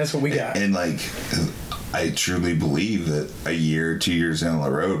 Yeah. And that's what we got. And I truly believe that a year, 2 years down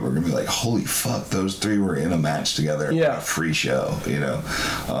the road, we're gonna be like, holy fuck, those three were in a match together on a free show, you know.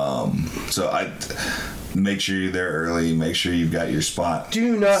 So I make sure you're there early. Make sure you've got your spot.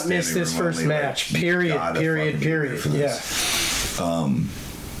 Do not miss this first match. Period. Yeah.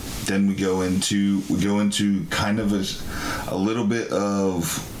 Then we go into kind of a little bit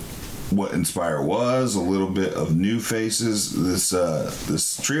of what Inspire was, a little bit of new faces.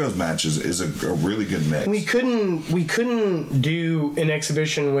 This trios match is a really good mix. We couldn't do an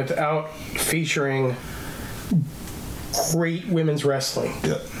exhibition without featuring great women's wrestling.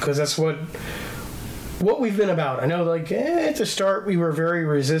 Yeah. Because that's what we've been about. I know, like, at the start, we were very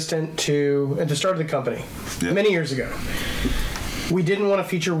resistant to, at the start of the company, many years ago, we didn't want to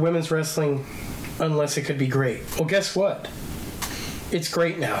feature women's wrestling unless it could be great. Well, guess what? It's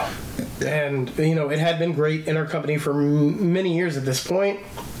great now. And, you know, it had been great in our company for many years at this point.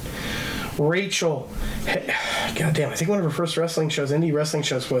 Rachel, goddamn, I think one of her first wrestling shows, indie wrestling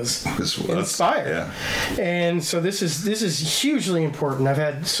shows, was Inspire. Yeah. And so this is hugely important. I've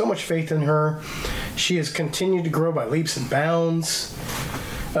had so much faith in her. She has continued to grow by leaps and bounds.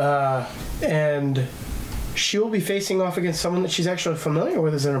 And she'll be facing off against someone that she's actually familiar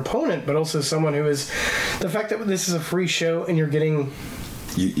with as an opponent, but also someone who is, the fact that this is a free show and you're getting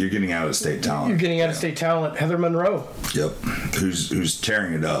out of state talent. You're getting out of state talent. Heather Monroe. Yep. Who's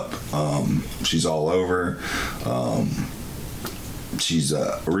tearing it up. She's all over. She's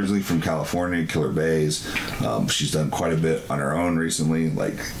originally from California, Killer Bays. She's done quite a bit on her own recently.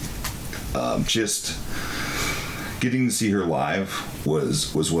 Like, just getting to see her live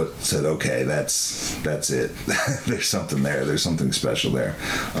was what said, okay, that's it. There's something there. There's something special there.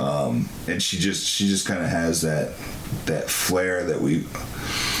 And she just kind of has that flair that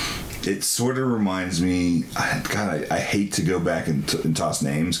it sort of reminds me, I hate to go back and toss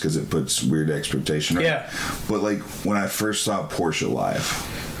names because it puts weird expectation. Yeah. But like when I first saw Portia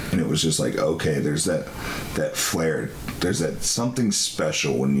live, and it was just like, okay, there's that flair. There's that something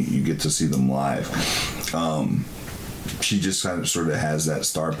special when you get to see them live. She just kind of sort of has that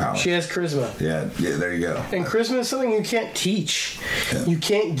star power. She has charisma. Yeah, there you go. And charisma is something you can't teach. Yeah. You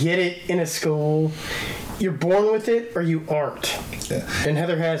can't get it in a school. You're born with it or you aren't. Yeah. And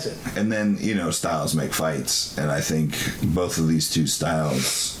Heather has it. And then, you know, styles make fights. And I think both of these two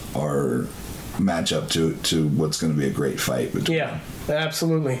styles are match up to what's going to be a great fight between them.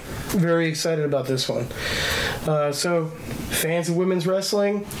 Absolutely. Very excited about this one. So, fans of women's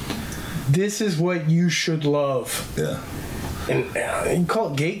wrestling, this is what you should love. Yeah. And you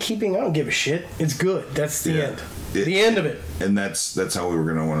call it gatekeeping? I don't give a shit. It's good. That's the end. The end of it. And that's how we were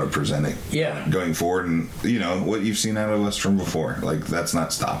going to want to present it. Yeah. Going forward, and you know what you've seen out of us from before. Like, that's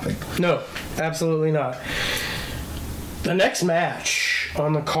not stopping. No, absolutely not. The next match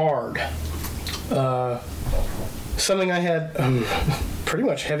on the card, something I had pretty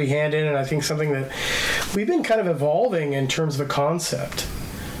much heavy hand in, and I think something that we've been kind of evolving in terms of a concept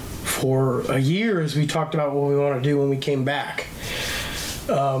for a year as we talked about what we want to do when we came back.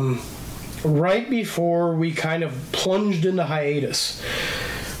 Right before we kind of plunged into hiatus,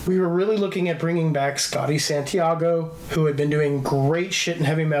 we were really looking at bringing back Scotty Santiago, who had been doing great shit in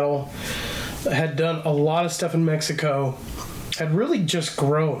heavy metal, had done a lot of stuff in Mexico, had really just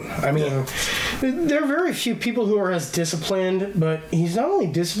grown. I mean, there are very few people who are as disciplined, but he's not only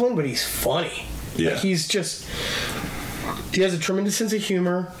disciplined, but he's funny. Yeah. Like, he has a tremendous sense of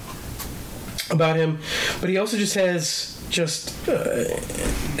humor about him, but he also just has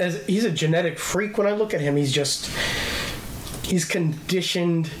as he's a genetic freak. When I look at him, he's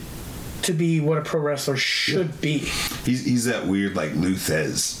conditioned to be what a pro wrestler should be. He's that weird, like,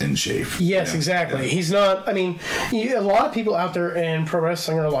 Luthez in shape. Yes, you know? exactly. Yeah. He's not, I mean, a lot of people out there in pro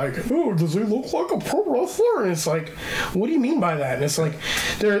wrestling are like, oh, does he look like a pro wrestler? And it's like, what do you mean by that? And it's like,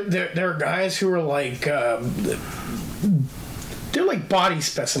 there are guys who are like, they're like body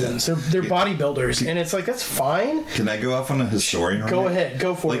specimens. They're bodybuilders, and it's like, that's fine. Can I go off on a historian? Go ahead,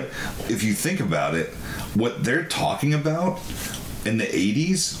 go for it. If you think about it, what they're talking about in the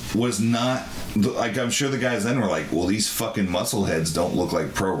 80s was not, like, I'm sure the guys then were like, well, these fucking muscle heads don't look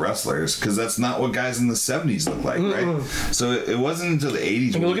like pro wrestlers, because that's not what guys in the 70s look like, right? So it wasn't until the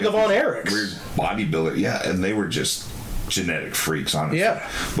 80s. You look at the Von Erichs. Weird bodybuilder, yeah, and they were just genetic freaks, honestly. Yeah.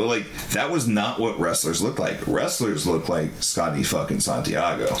 But, like, that was not what wrestlers looked like. Wrestlers look like Scotty fucking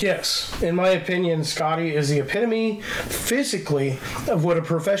Santiago. Yes. In my opinion, Scotty is the epitome, physically, of what a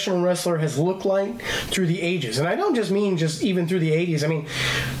professional wrestler has looked like through the ages. And I don't just mean just even through the 80s. I mean,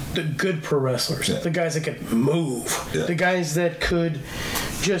 the good pro wrestlers. Yeah. The guys that could move. Yeah. The guys that could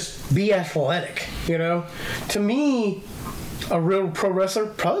just be athletic, you know? To me, a real pro wrestler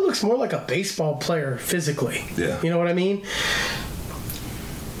probably looks more like a baseball player physically. Yeah. You know what I mean?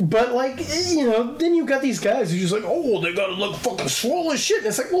 But, like, you know, then you've got these guys who just like, oh, they gotta look fucking swole as shit. And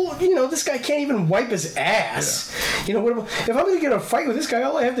it's like, well, you know, this guy can't even wipe his ass. Yeah. You know, if I'm gonna get a fight with this guy,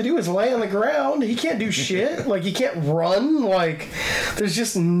 all I have to do is lay on the ground. He can't do shit. Like, he can't run. Like, there's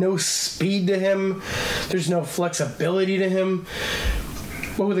just no speed to him. There's no flexibility to him.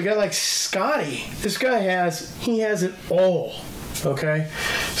 But with a guy like Scotty, this guy has it all. Okay?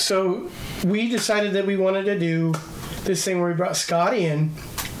 So we decided that we wanted to do this thing where we brought Scotty in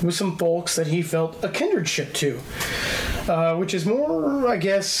with some folks that he felt a kindredship to, which is more, I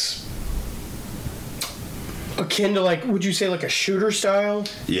guess, akin to, like, would you say like a shooter style?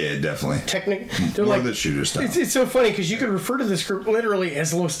 Yeah, definitely. They're more like the shooter style. It's so funny because you could refer to this group literally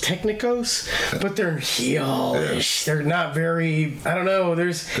as Los Technicos, but they're heel-ish. Yeah. They're not very, I don't know,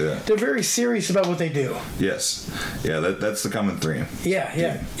 they're very serious about what they do. Yes. Yeah, that's the common theme. Yeah.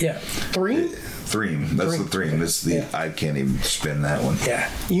 Theme? That's the theme. This is the I can't even spin that one. Yeah.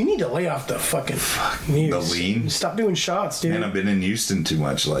 You need to lay off the fucking the lean. Stop doing shots, dude. Man, I've been in Houston too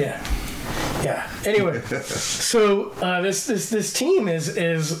much. Like. Yeah. Anyway, so this team is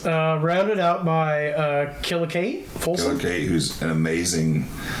rounded out by Killa Kate Folsom. Killa Kate, who's an amazing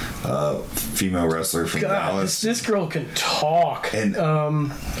female wrestler from Dallas. This girl can talk. And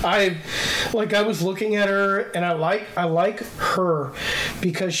I was looking at her, and I like her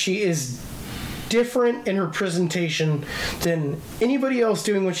because she is different in her presentation than anybody else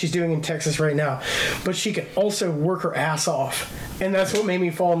doing what she's doing in Texas right now, but she can also work her ass off, and that's what made me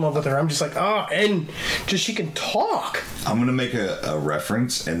fall in love with her. I'm just like, and just she can talk. I'm gonna make a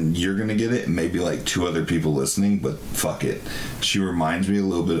reference, and you're gonna get it, and maybe like two other people listening, but fuck it, she reminds me a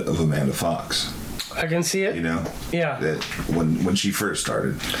little bit of Amanda Fox. I can see it. You know? Yeah. That when she first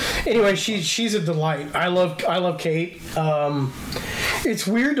started. Anyway, she's a delight. I love Kate. It's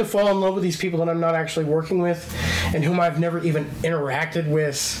weird to fall in love with these people that I'm not actually working with and whom I've never even interacted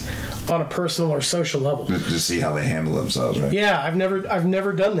with on a personal or social level. To see how they handle themselves, right? Yeah, I've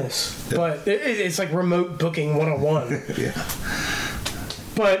never done this. Yeah. But it's like remote booking 101. Yeah.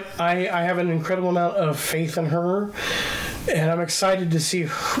 But I have an incredible amount of faith in her. And I'm excited to see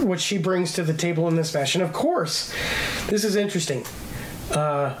what she brings to the table in this match. And of course, this is interesting.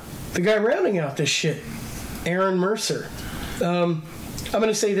 The guy rounding out this shit, Aaron Mercer. I'm going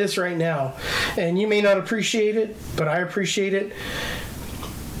to say this right now, and you may not appreciate it, but I appreciate it.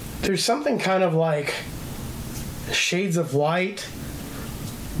 There's something kind of like Shades of Light,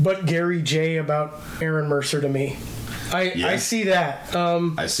 but Gary J about Aaron Mercer to me. I see that.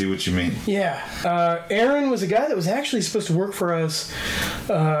 I see what you mean. Yeah. Aaron was a guy that was actually supposed to work for us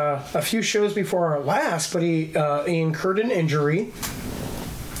a few shows before our last, but he incurred an injury,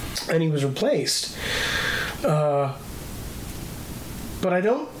 and he was replaced. But I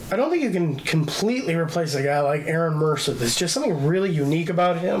don't think you can completely replace a guy like Aaron Mercer. There's just something really unique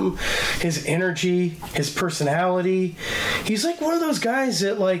about him. His energy, his personality. He's like one of those guys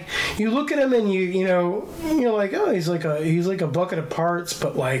that, like, you look at him and you're like, oh, he's like a bucket of parts,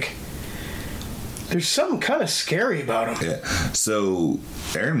 but like there's something kind of scary about him. Yeah. So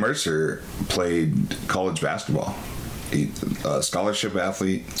Aaron Mercer played college basketball. He's a scholarship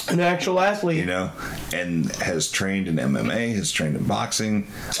athlete. An actual athlete. You know, and has trained in MMA, has trained in boxing.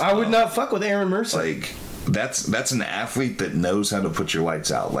 I would not fuck with Aaron Mercer. Like, that's an athlete that knows how to put your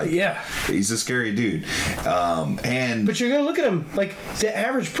lights out. Like, yeah, he's a scary dude. But you're gonna look at him like the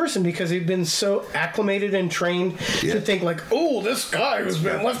average person because he's been so acclimated and trained to think like, oh, this guy who's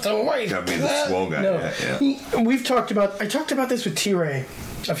been left and right. Gotta be the swole guy. No. Yeah. I talked about this with T-Ray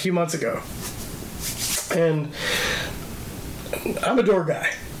a few months ago, and I'm a door guy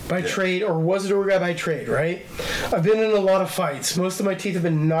by trade, or was a door guy by trade, right? I've been in a lot of fights. Most of my teeth have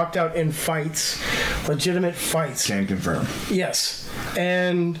been knocked out in fights, legitimate fights. Can confirm. Yes.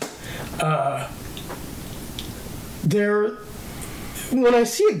 And when I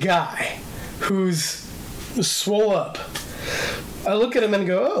see a guy who's swole up, I look at him and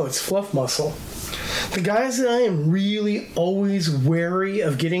go, oh, it's fluff muscle. The guys that I am really always wary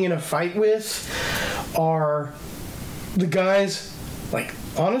of getting in a fight with are the guys, like,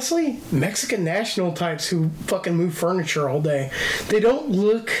 honestly, Mexican national types who fucking move furniture all day. They don't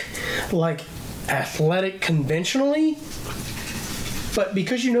look like athletic conventionally, but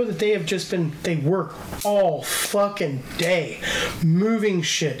because you know that they work all fucking day, moving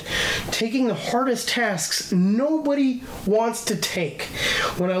shit, taking the hardest tasks nobody wants to take.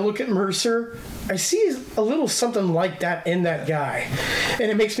 When I look at Mercer, I see a little something like that in that guy, and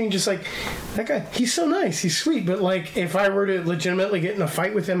it makes me just like, that guy, he's so nice, he's sweet, but like, if I were to legitimately get in a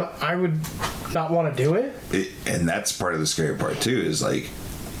fight with him, I would not want to do it. And that's part of the scary part too, is like,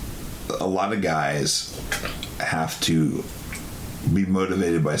 a lot of guys have to be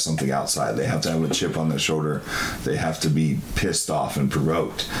motivated by something outside. They have to have a chip on their shoulder. They have to be pissed off and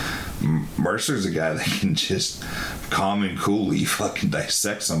provoked. Mercer's a guy that can just calm and coolly fucking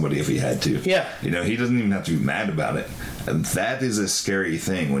dissect somebody if he had to. Yeah. You know, he doesn't even have to be mad about it. And that is a scary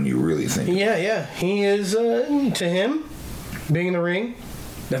thing when you really think. Yeah. He is, to him, being in the ring,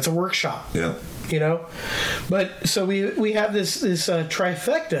 that's a workshop. Yeah. You know, but so we have this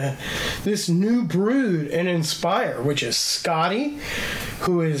trifecta, this new brood and Inspire, which is Scotty,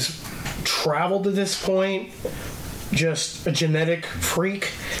 who has traveled to this point, just a genetic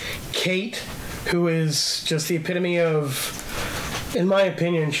freak. Kate, who is just the epitome of, in my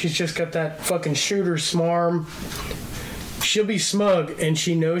opinion, she's just got that fucking shooter smarm. She'll be smug, and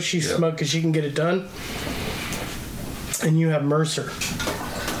she knows she's smug because she can get it done. And you have Mercer,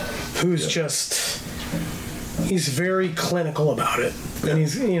 who's just, he's very clinical about it. And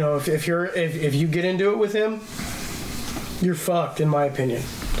he's, you know, if you get into it with him, you're fucked, in my opinion.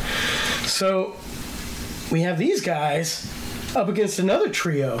 So we have these guys up against another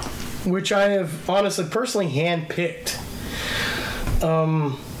trio, which I have honestly personally handpicked.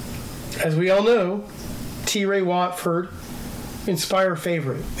 As we all know, T. Ray Watford, Inspire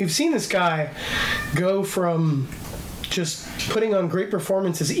favorite. We've seen this guy go from just putting on great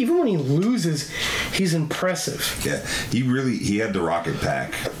performances. Even when he loses, he's impressive. Yeah, he had the rocket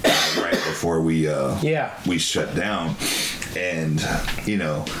pack right before we shut down, and you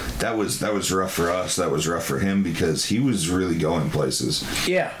know that was rough for us. That was rough for him because he was really going places.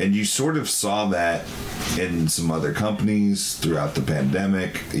 Yeah, and you sort of saw that in some other companies throughout the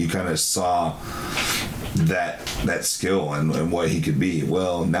pandemic. You kind of saw that skill and what he could be.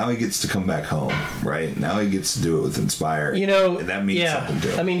 Well, now he gets to come back home, right? Now he gets to do it with Inspire. You know, and that means something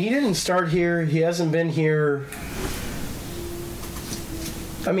to him. I mean, he didn't start here. He hasn't been here.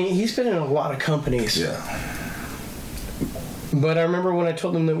 I mean, he's been in a lot of companies. Yeah. But I remember when I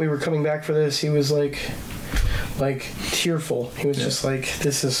told him that we were coming back for this, he was like tearful. He was just like,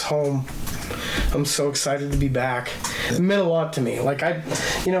 "This is home. I'm so excited to be back." It meant a lot to me. Like I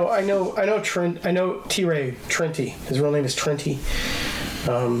know Trent. I know T-Ray Trenty. His real name is Trenty.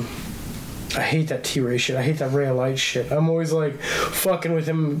 I hate that T-Ray shit. I hate that Ray of Light shit. I'm always like fucking with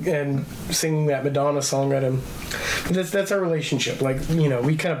him and singing that Madonna song at him. But that's our relationship. Like, you know,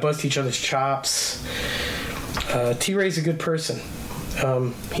 we kind of bust each other's chops. T-Ray's a good person.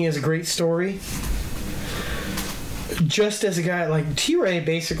 He has a great story. Just as a guy, like T-Ray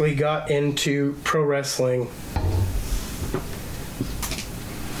basically got into pro wrestling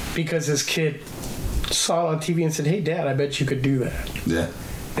because his kid saw it on TV and said, "Hey, Dad, I bet you could do that." Yeah.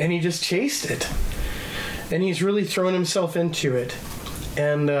 And he just chased it. And he's really thrown himself into it.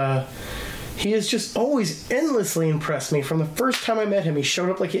 And he has just always endlessly impressed me. From the first time I met him, he showed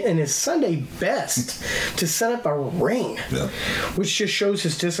up like in his Sunday best to set up a ring, which just shows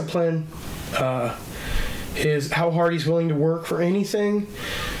his discipline, how hard he's willing to work for anything.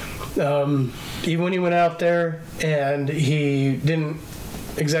 Even when he went out there and he didn't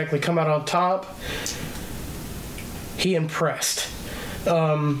exactly come out on top, he impressed.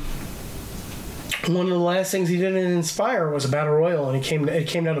 One of the last things he did in Inspire was a battle royal, and it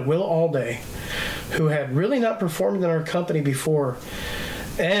came down to Will Alday, who had really not performed in our company before,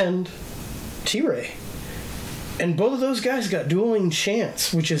 and T-Ray. And both of those guys got dueling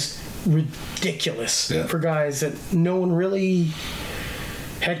chants, which is ridiculous for guys that no one really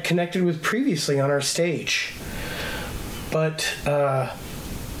had connected with previously on our stage. But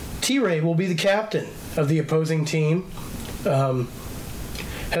T-Ray will be the captain of the opposing team.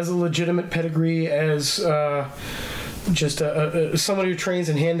 Has a legitimate pedigree as just someone who trains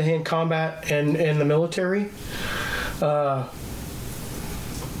in hand-to-hand combat and in the military. For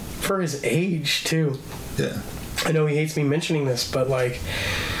his age, too. Yeah. I know he hates me mentioning this, but like,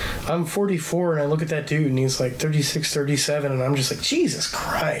 I'm 44 and I look at that dude and he's like 36, 37, and I'm just like, Jesus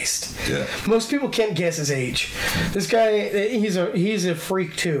Christ. Yeah. Most people can't guess his age. This guy, he's a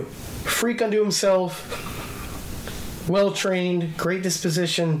freak too. Freak unto himself. Well trained, great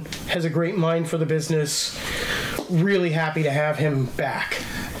disposition, has a great mind for the business. Really happy to have him back.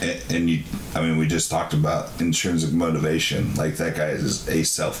 And we just talked about intrinsic motivation. Like, that guy is a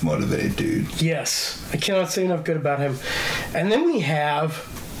self-motivated dude. Yes, I cannot say enough good about him. And then we have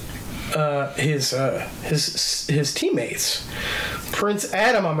his teammates. Prince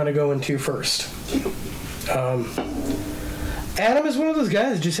Adam, I'm going to go into first. Adam is one of those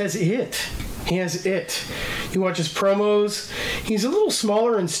guys that just has it. He has it. You watch his promos. He's a little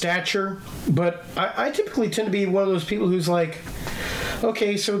smaller in stature, but I typically tend to be one of those people who's like,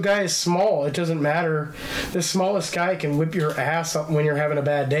 okay, so a guy is small. It doesn't matter. The smallest guy can whip your ass up when you're having a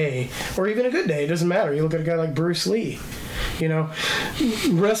bad day, or even a good day. It doesn't matter. You look at a guy like Bruce Lee. You know,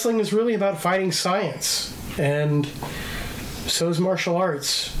 wrestling is really about fighting science, and so is martial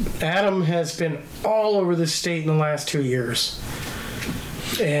arts. Adam has been all over the state in the last 2 years.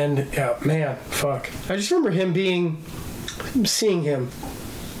 And, yeah, man, fuck. I just remember seeing him,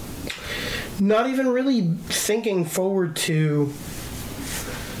 not even really thinking forward to,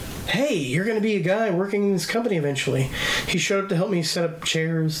 hey, you're going to be a guy working in this company eventually. He showed up to help me set up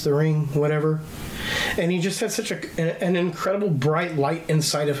chairs, the ring, whatever. And he just had such an incredible bright light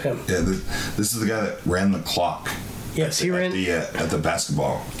inside of him. Yeah, this is the guy that ran the clock. Yes, he ran at the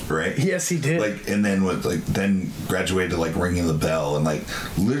basketball, right? Yes, he did. Like, and then then graduated to like ringing the bell, and like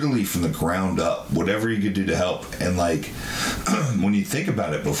literally from the ground up, whatever he could do to help. And like when you think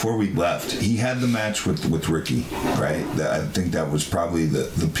about it, before we left, he had the match with Ricky, right? I think that was probably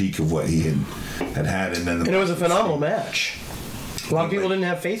the peak of what he had, and then it was a phenomenal match. A lot of people didn't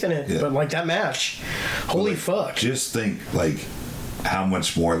have faith in it, but like that match, holy fuck! Just think like how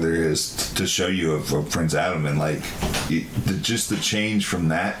much more there is to show you of Prince Adam, and like just the change from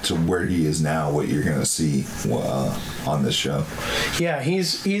that to where he is now, what you're gonna see on this show. Yeah,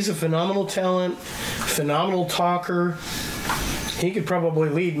 he's a phenomenal talent, phenomenal talker. He could probably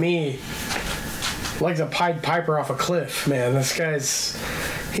lead me like the Pied Piper off a cliff, man. This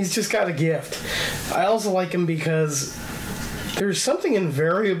he's just got a gift. I also like him because there's something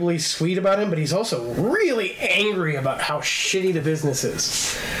invariably sweet about him, but he's also really angry about how shitty the business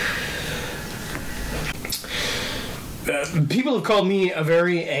is. People have called me a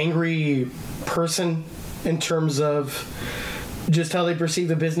very angry person in terms of just how they perceive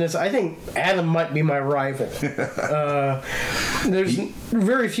the business. I think Adam might be my rival. There's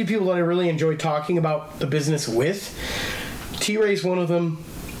very few people that I really enjoy talking about the business with. T-Ray's one of them.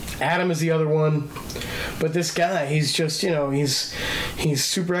 Adam is the other one. But this guy, he's just, he's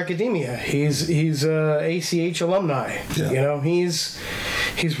super academia. He's ACH alumni. Yeah.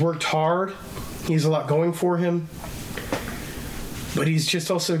 He's worked hard. He's a lot going for him. But he's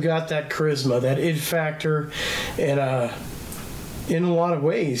just also got that charisma, that it factor, and in a lot of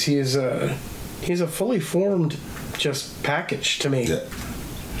ways, he's a fully formed just package to me. Yeah.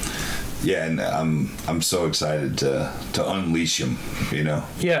 Yeah, and I'm so excited to unleash him,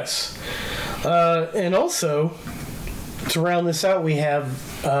 Yes. And also, to round this out, we have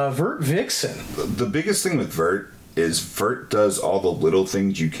Vert Vixen. The biggest thing with Vert is Vert does all the little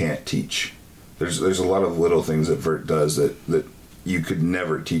things you can't teach. There's a lot of little things that Vert does that you could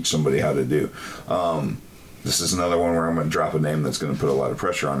never teach somebody how to do. This is another one where I'm going to drop a name that's going to put a lot of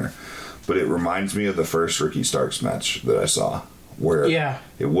pressure on her. But it reminds me of the first Ricky Starks match that I saw, where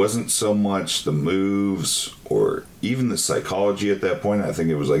it wasn't so much the moves or even the psychology at that point. I think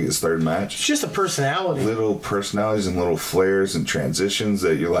it was like his third match. It's just a personality. Little personalities and little flares and transitions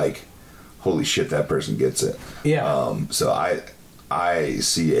that you're like, holy shit, that person gets it. Yeah. So I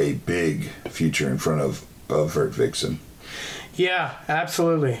see a big future in front of Vert Vixen. Yeah,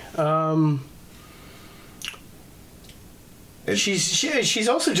 absolutely. She's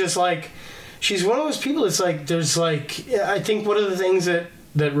also just like, she's one of those people that's like, there's like, I think one of the things that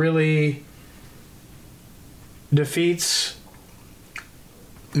really defeats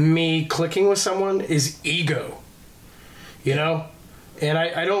me clicking with someone is ego, and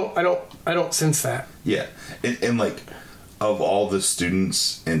I don't sense that. Yeah. And like, of all the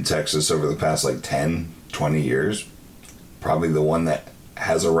students in Texas over the past like 10, 20 years, probably the one that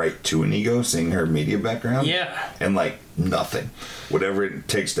has a right to an ego, seeing her media background. Yeah. And like nothing. Whatever it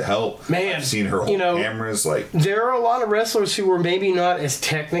takes to help. Man, I've seen her hold cameras. Like, there are a lot of wrestlers who were maybe not as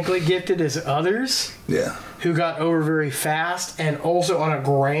technically gifted as others. Yeah. Who got over very fast and also on a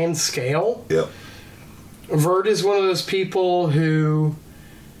grand scale. Yep. Vert is one of those people who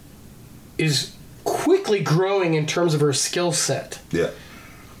is quickly growing in terms of her skill set. Yeah.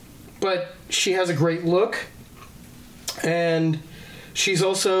 But she has a great look. And she's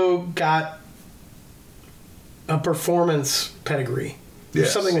also got a performance pedigree.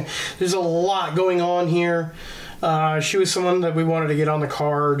 Yes. There's a lot going on here. She was someone that we wanted to get on the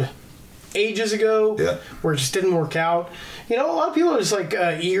card ages ago, where it just didn't work out. A lot of people are just like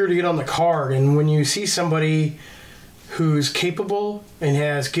eager to get on the card, and when you see somebody who's capable and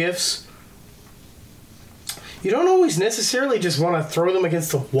has gifts, you don't always necessarily just want to throw them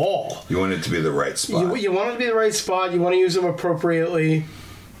against the wall. You want it to be the right spot. You want it to be the right spot. You want to use them appropriately.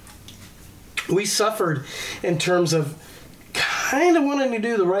 We suffered in terms of kind of wanting to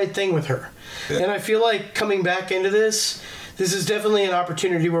do the right thing with her. Yeah. And I feel like coming back into this is definitely an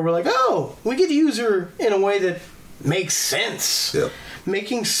opportunity where we're like, oh, we get to use her in a way that makes sense. Yep.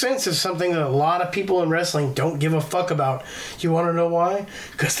 Making sense is something that a lot of people in wrestling don't give a fuck about. You want to know why?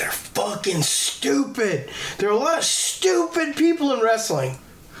 Because they're fucking stupid. There are a lot of stupid people in wrestling.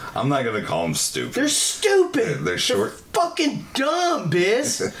 I'm not gonna call them stupid. They're stupid. They're short. They're fucking dumb,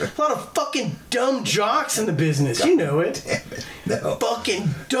 biz. A lot of fucking dumb jocks in the business. You know it. No. Fucking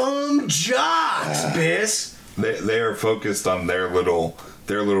dumb jocks, biz. They are focused on their little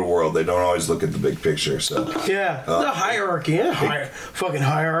world. They don't always look at the big picture. So Yeah, the hierarchy. Fucking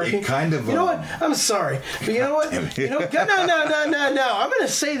hierarchy. it kind of, You know what? I'm sorry, but you know what? You know, no. I'm gonna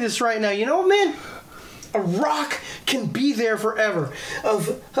say this right now. You know what, man? A rock can be there forever. A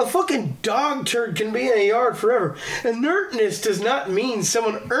fucking dog turd can be in a yard forever. Inertness does not mean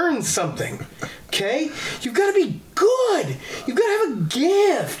someone earns something. Okay? You've got to be good. You've got to have a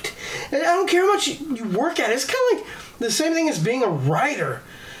gift. And I don't care how much you work at it. It's kind of like the same thing as being a writer.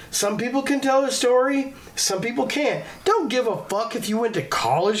 Some people can tell a story. Some people can't. Don't give a fuck if you went to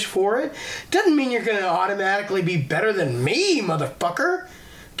college for it. Doesn't mean you're going to automatically be better than me, motherfucker.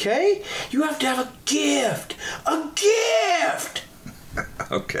 Okay? You have to have a gift. A gift!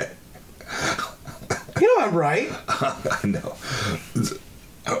 okay. You know I'm right. I know.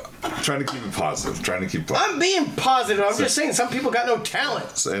 I'm trying to keep it positive. I'm being positive. I'm just saying some people got no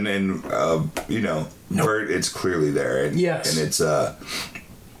talent. And then, Vert, it's clearly there. And, Yes. And it's,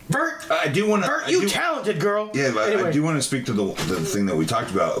 Vert, I do want to... Vert, you talented girl. Yeah, but anyway. I do want to speak to the thing that we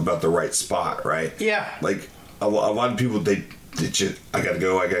talked about the right spot, right? Yeah. Like, a lot of people, they just, I gotta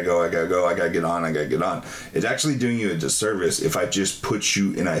go, I gotta get on. It's actually doing you a disservice if I just put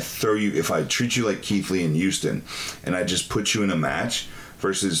you and if I treat you like Keith Lee in Houston and I just put you in a match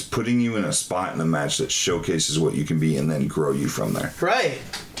versus putting you in a spot in a match that showcases what you can be and then grow you from there. Right.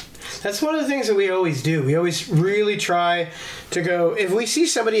 That's one of the things that we always do. We always really try to go, if we see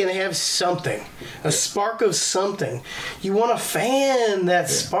somebody and they have something, a spark of something, you want to fan that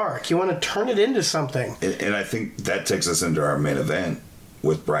spark. You want to turn it into something. And I think that takes us into our main event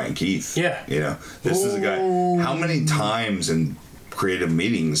with Brian Keith. Yeah. This is a guy. How many times in creative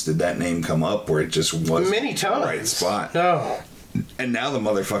meetings did that name come up where it just wasn't Many times. the right spot? No. And now the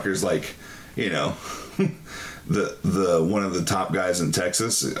motherfucker's like, the one of the top guys in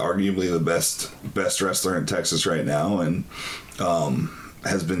Texas, arguably the best wrestler in Texas right now, and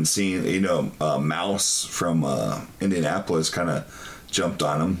has been seen. Mouse from Indianapolis kind of jumped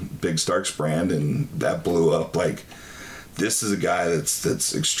on him, Big Starks brand, and that blew up. Like, this is a guy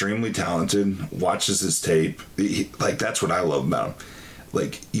that's extremely talented. Watches his tape. That's what I love about him.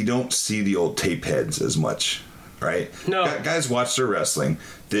 Like, you don't see the old tape heads as much. Right? No. Guys watch their wrestling.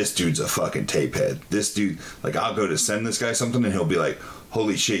 This dude's a fucking tape head. This dude, like, I'll go to send this guy something and he'll be like,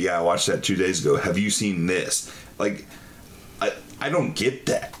 holy shit, yeah, I watched that 2 days ago. Have you seen this? Like, I don't get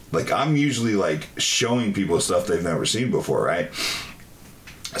that. Like, I'm usually, like, showing people stuff they've never seen before, right?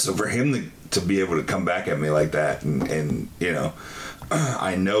 So for him to be able to come back at me like that and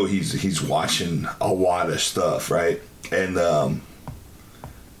I know he's watching a lot of stuff, right? And,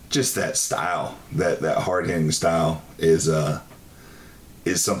 just that style, that hard-hitting style is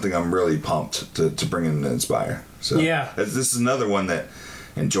something I'm really pumped to bring in and inspire. So Yeah. this is another one that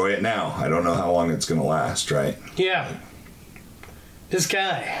enjoy it now. I don't know how long it's going to last, right? Yeah. This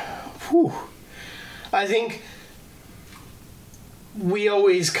guy. Whew. I think we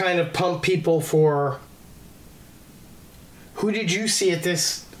always kind of pump people for who did you see at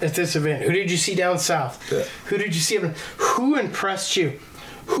this event? Who did you see down south? Yeah. Who did you see? Who impressed you?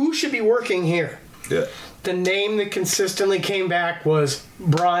 Who should be working here? Yeah. The name that consistently came back was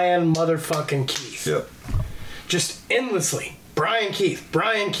Brian motherfucking Keith. Yep. Just endlessly. Brian Keith.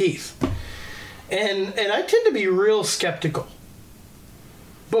 And I tend to be real skeptical.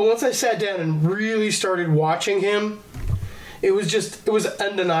 But once I sat down and really started watching him, it was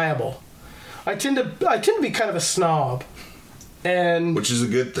undeniable. I tend to be kind of a snob. And Which is a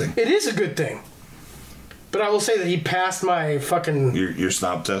good thing. it is a good thing. But I will say that he passed my fucking... Your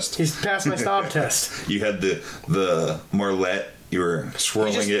snob test? He's passed my snob test. You had the Marlette, you were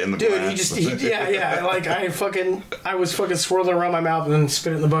swirling it in the glass. I was fucking swirling around my mouth and then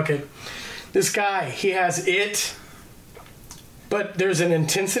spit it in the bucket. This guy, he has it, but there's an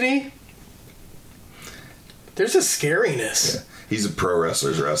intensity. There's a scariness. Yeah. He's a pro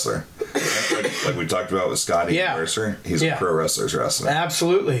wrestler's wrestler. like we talked about with Scotty and Mercer. He's a pro wrestler's wrestler.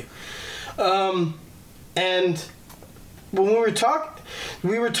 Absolutely. And when we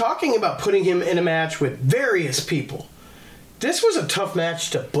were talking about putting him in a match with various people. This was a tough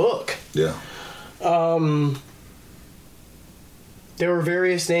match to book. Yeah. There were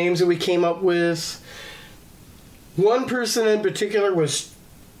various names that we came up with. One person in particular was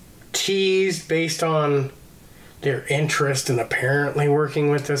teased based on their interest in apparently working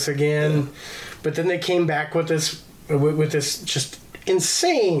with us again. Yeah. But then they came back with this just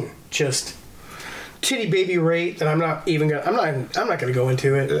insane, just titty baby rate that I'm not gonna go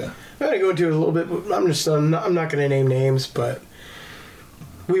into it. Yeah. I'm gonna go into it a little bit. I'm not gonna name names, but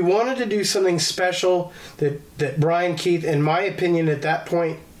we wanted to do something special that Brian Keith, in my opinion, at that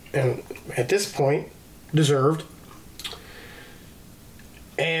point and at this point, deserved.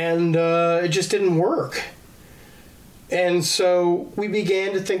 And it just didn't work. And so we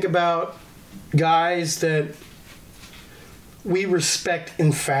began to think about guys that we respect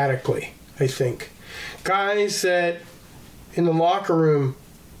emphatically, I think. Guys that in the locker room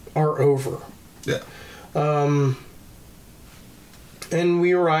are over. Yeah. And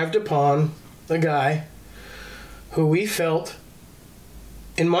we arrived upon a guy who we felt,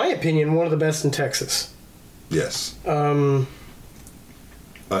 in my opinion, one of the best in Texas. Yes.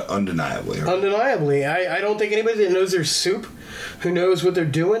 Undeniably. Right? Undeniably. I don't think anybody that knows their soup, who knows what they're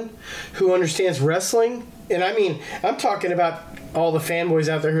doing, who understands wrestling, and I mean, I'm talking about all the fanboys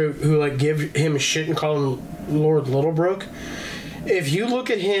out there who like give him shit and call him Lord Littlebrook. If you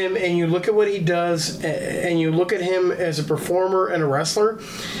look at him and you look at what he does and you look at him as a performer and a wrestler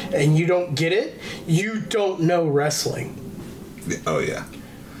and you don't get it, you don't know wrestling. Oh, yeah.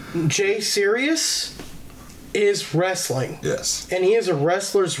 Jay Serious is wrestling. Yes. And he is a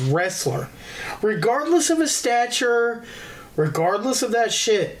wrestler's wrestler. Regardless of his stature, regardless of that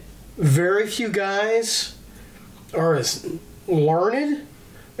shit, very few guys are as learned,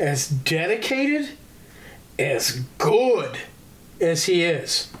 as dedicated, as good as he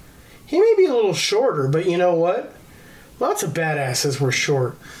is. He may be a little shorter, but you know what? Lots of badasses were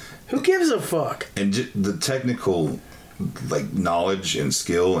short. Who gives a fuck? And the technical knowledge and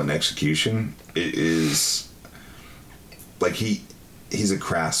skill and execution is like he's a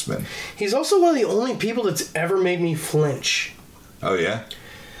craftsman. He's also one of the only people that's ever made me flinch. Oh, yeah?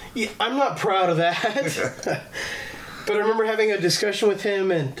 Yeah, I'm not proud of that. But I remember having a discussion with him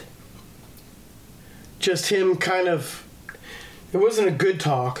and just him kind of... It wasn't a good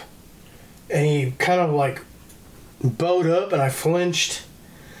talk. And he kind of bowed up and I flinched.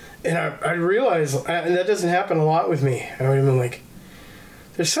 And I realized, and that doesn't happen a lot with me. I would have been like,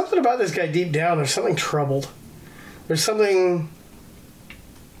 there's something about this guy deep down. There's something troubled. There's something...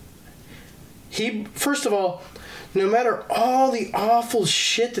 First of all, no matter all the awful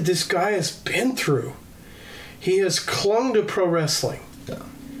shit that this guy has been through, he has clung to pro wrestling. Yeah.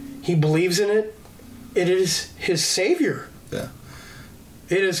 He believes in it. It is his savior. Yeah.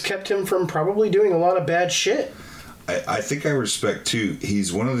 It has kept him from probably doing a lot of bad shit. I think I respect, too,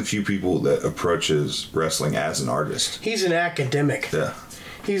 he's one of the few people that approaches wrestling as an artist. He's an academic. Yeah.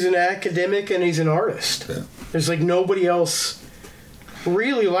 He's an academic and he's an artist. Yeah. There's nobody else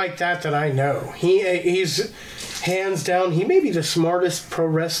really like that I know. He's hands down, he may be the smartest pro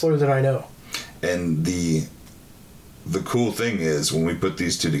wrestler that I know. And the cool thing is, when we put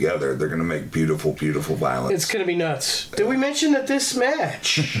these two together, they're going to make beautiful, beautiful violence. It's going to be nuts. Did we mention that this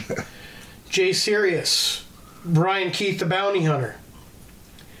match, Jay Serious, Brian Keith the Bounty Hunter,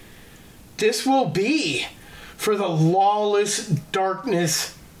 this will be for the Lawless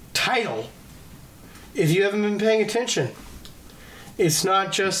Darkness title. If you haven't been paying attention, it's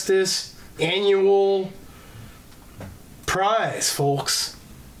not just this annual prize, folks.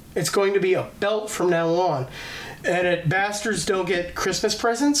 It's going to be a belt from now on. And at Bastards Don't Get Christmas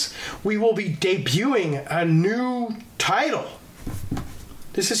Presents, we will be debuting a new title.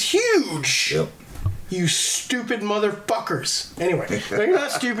 This is huge. Yep. You stupid motherfuckers. Anyway, no, you're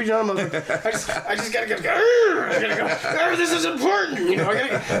not stupid, you're not a motherfucker. I just gotta go. This is important. You know,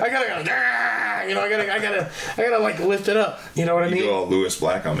 I gotta lift it up. You know what I mean? You go all Lewis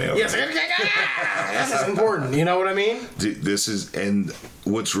Black on me. Okay. Yes, this is important. You know what I mean? This is, and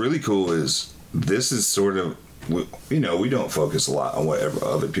what's really cool is this is sort of, we don't focus a lot on whatever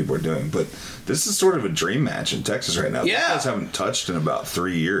other people are doing, but this is sort of a dream match in Texas right now. Yeah. These guys haven't touched in about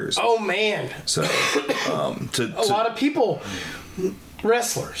 3 years. Oh, man. So, a lot of people,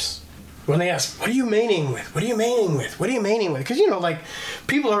 wrestlers, when they ask, what are you maining with? What are you maining with? What are you maining with? Because,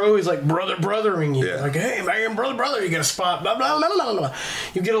 people are always brothering you. Yeah. Like, hey, man, brother, you get a spot, blah, blah, blah, blah, blah.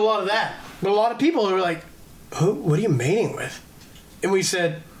 You get a lot of that. But a lot of people are like, what are you maining with? And we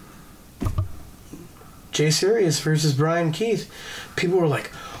said, Jay Serious versus Brian Keith. People were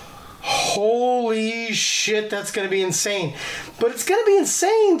like, holy shit, that's going to be insane. But it's going to be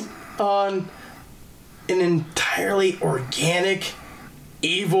insane on an entirely organic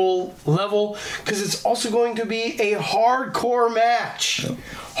evil level, because it's also going to be a hardcore match. Yep.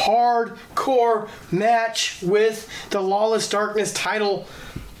 Hardcore match with the Lawless Darkness title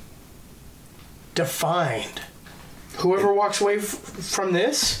defined. Whoever walks away from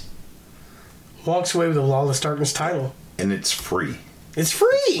this walks away with the Lawless Darkness title. And it's free. It's free.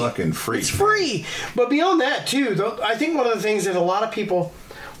 It's fucking free. It's free. But beyond that, too, I think one of the things that a lot of people...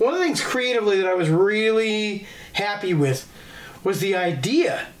 One of the things creatively that I was really happy with was the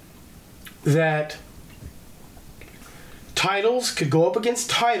idea that titles could go up against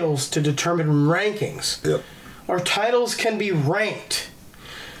titles to determine rankings. Yep. Or titles can be ranked.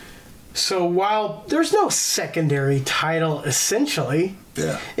 So while there's no secondary title, essentially,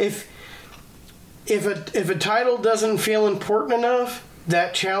 yeah. If a title doesn't feel important enough,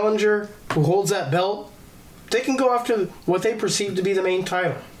 that challenger who holds that belt, they can go after what they perceive to be the main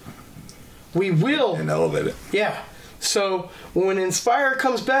title. We will... And elevate it. Yeah. So when Inspire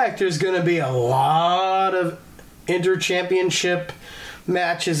comes back, there's going to be a lot of inter-championship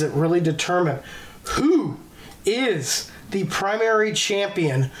matches that really determine who is the primary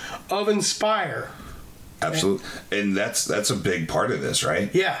champion of Inspire. Absolutely. And that's a big part of this,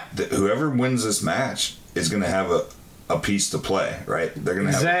 right? Yeah. Whoever wins this match is going to have a piece to play, right? They're going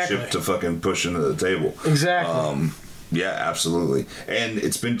to have a chip to fucking push into the table. Exactly. Yeah, absolutely. And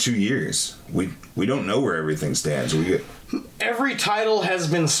it's been 2 years. We don't know where everything stands. Every title has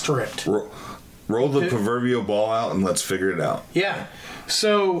been stripped. Roll the proverbial ball out and let's figure it out. Yeah.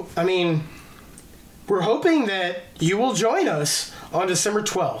 So, I mean, we're hoping that you will join us on December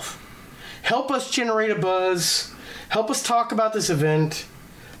 12th. Help us generate a buzz. Help us talk about this event.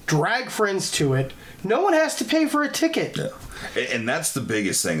 Drag friends to it. No one has to pay for a ticket. Yeah. And that's the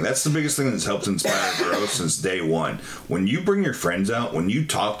biggest thing. That's the biggest thing that's helped Inspire grow since day one. When you bring your friends out, when you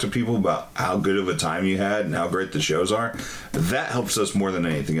talk to people about how good of a time you had and how great the shows are, that helps us more than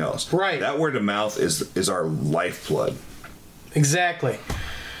anything else. Right. That word of mouth is our lifeblood. Exactly.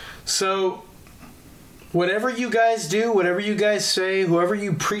 So, whatever you guys do, whatever you guys say, whoever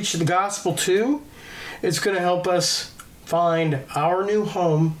you preach the gospel to, it's going to help us find our new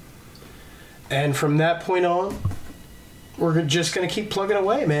home. And from that point on, we're just going to keep plugging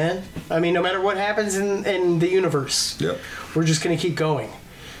away, man. I mean, no matter what happens in the universe, yep. We're just going to keep going.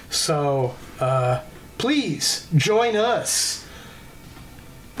 So, please join us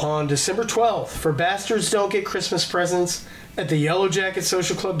on December 12th for Bastards Don't Get Christmas Presents at the Yellow Jacket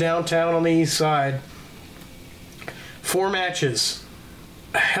Social Club downtown on the east side. 4 matches.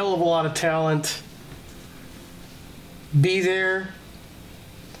 A hell of a lot of talent. Be there.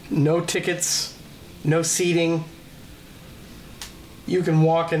 No tickets. No seating. You can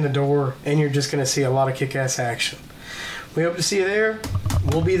walk in the door and you're just going to see a lot of kick-ass action. We hope to see you there.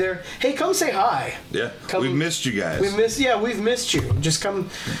 We'll be there. Hey, come say hi. Yeah, we've missed you guys. We've missed you. Just come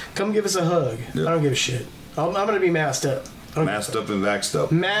give us a hug. Yeah. I don't give a shit. I'm going to be masked up. Masked up and vaxxed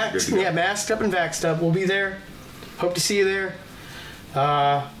up. Masked up and vaxxed up. We'll be there. Hope to see you there.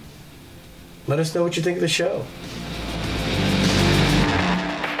 Let us know what you think of the show.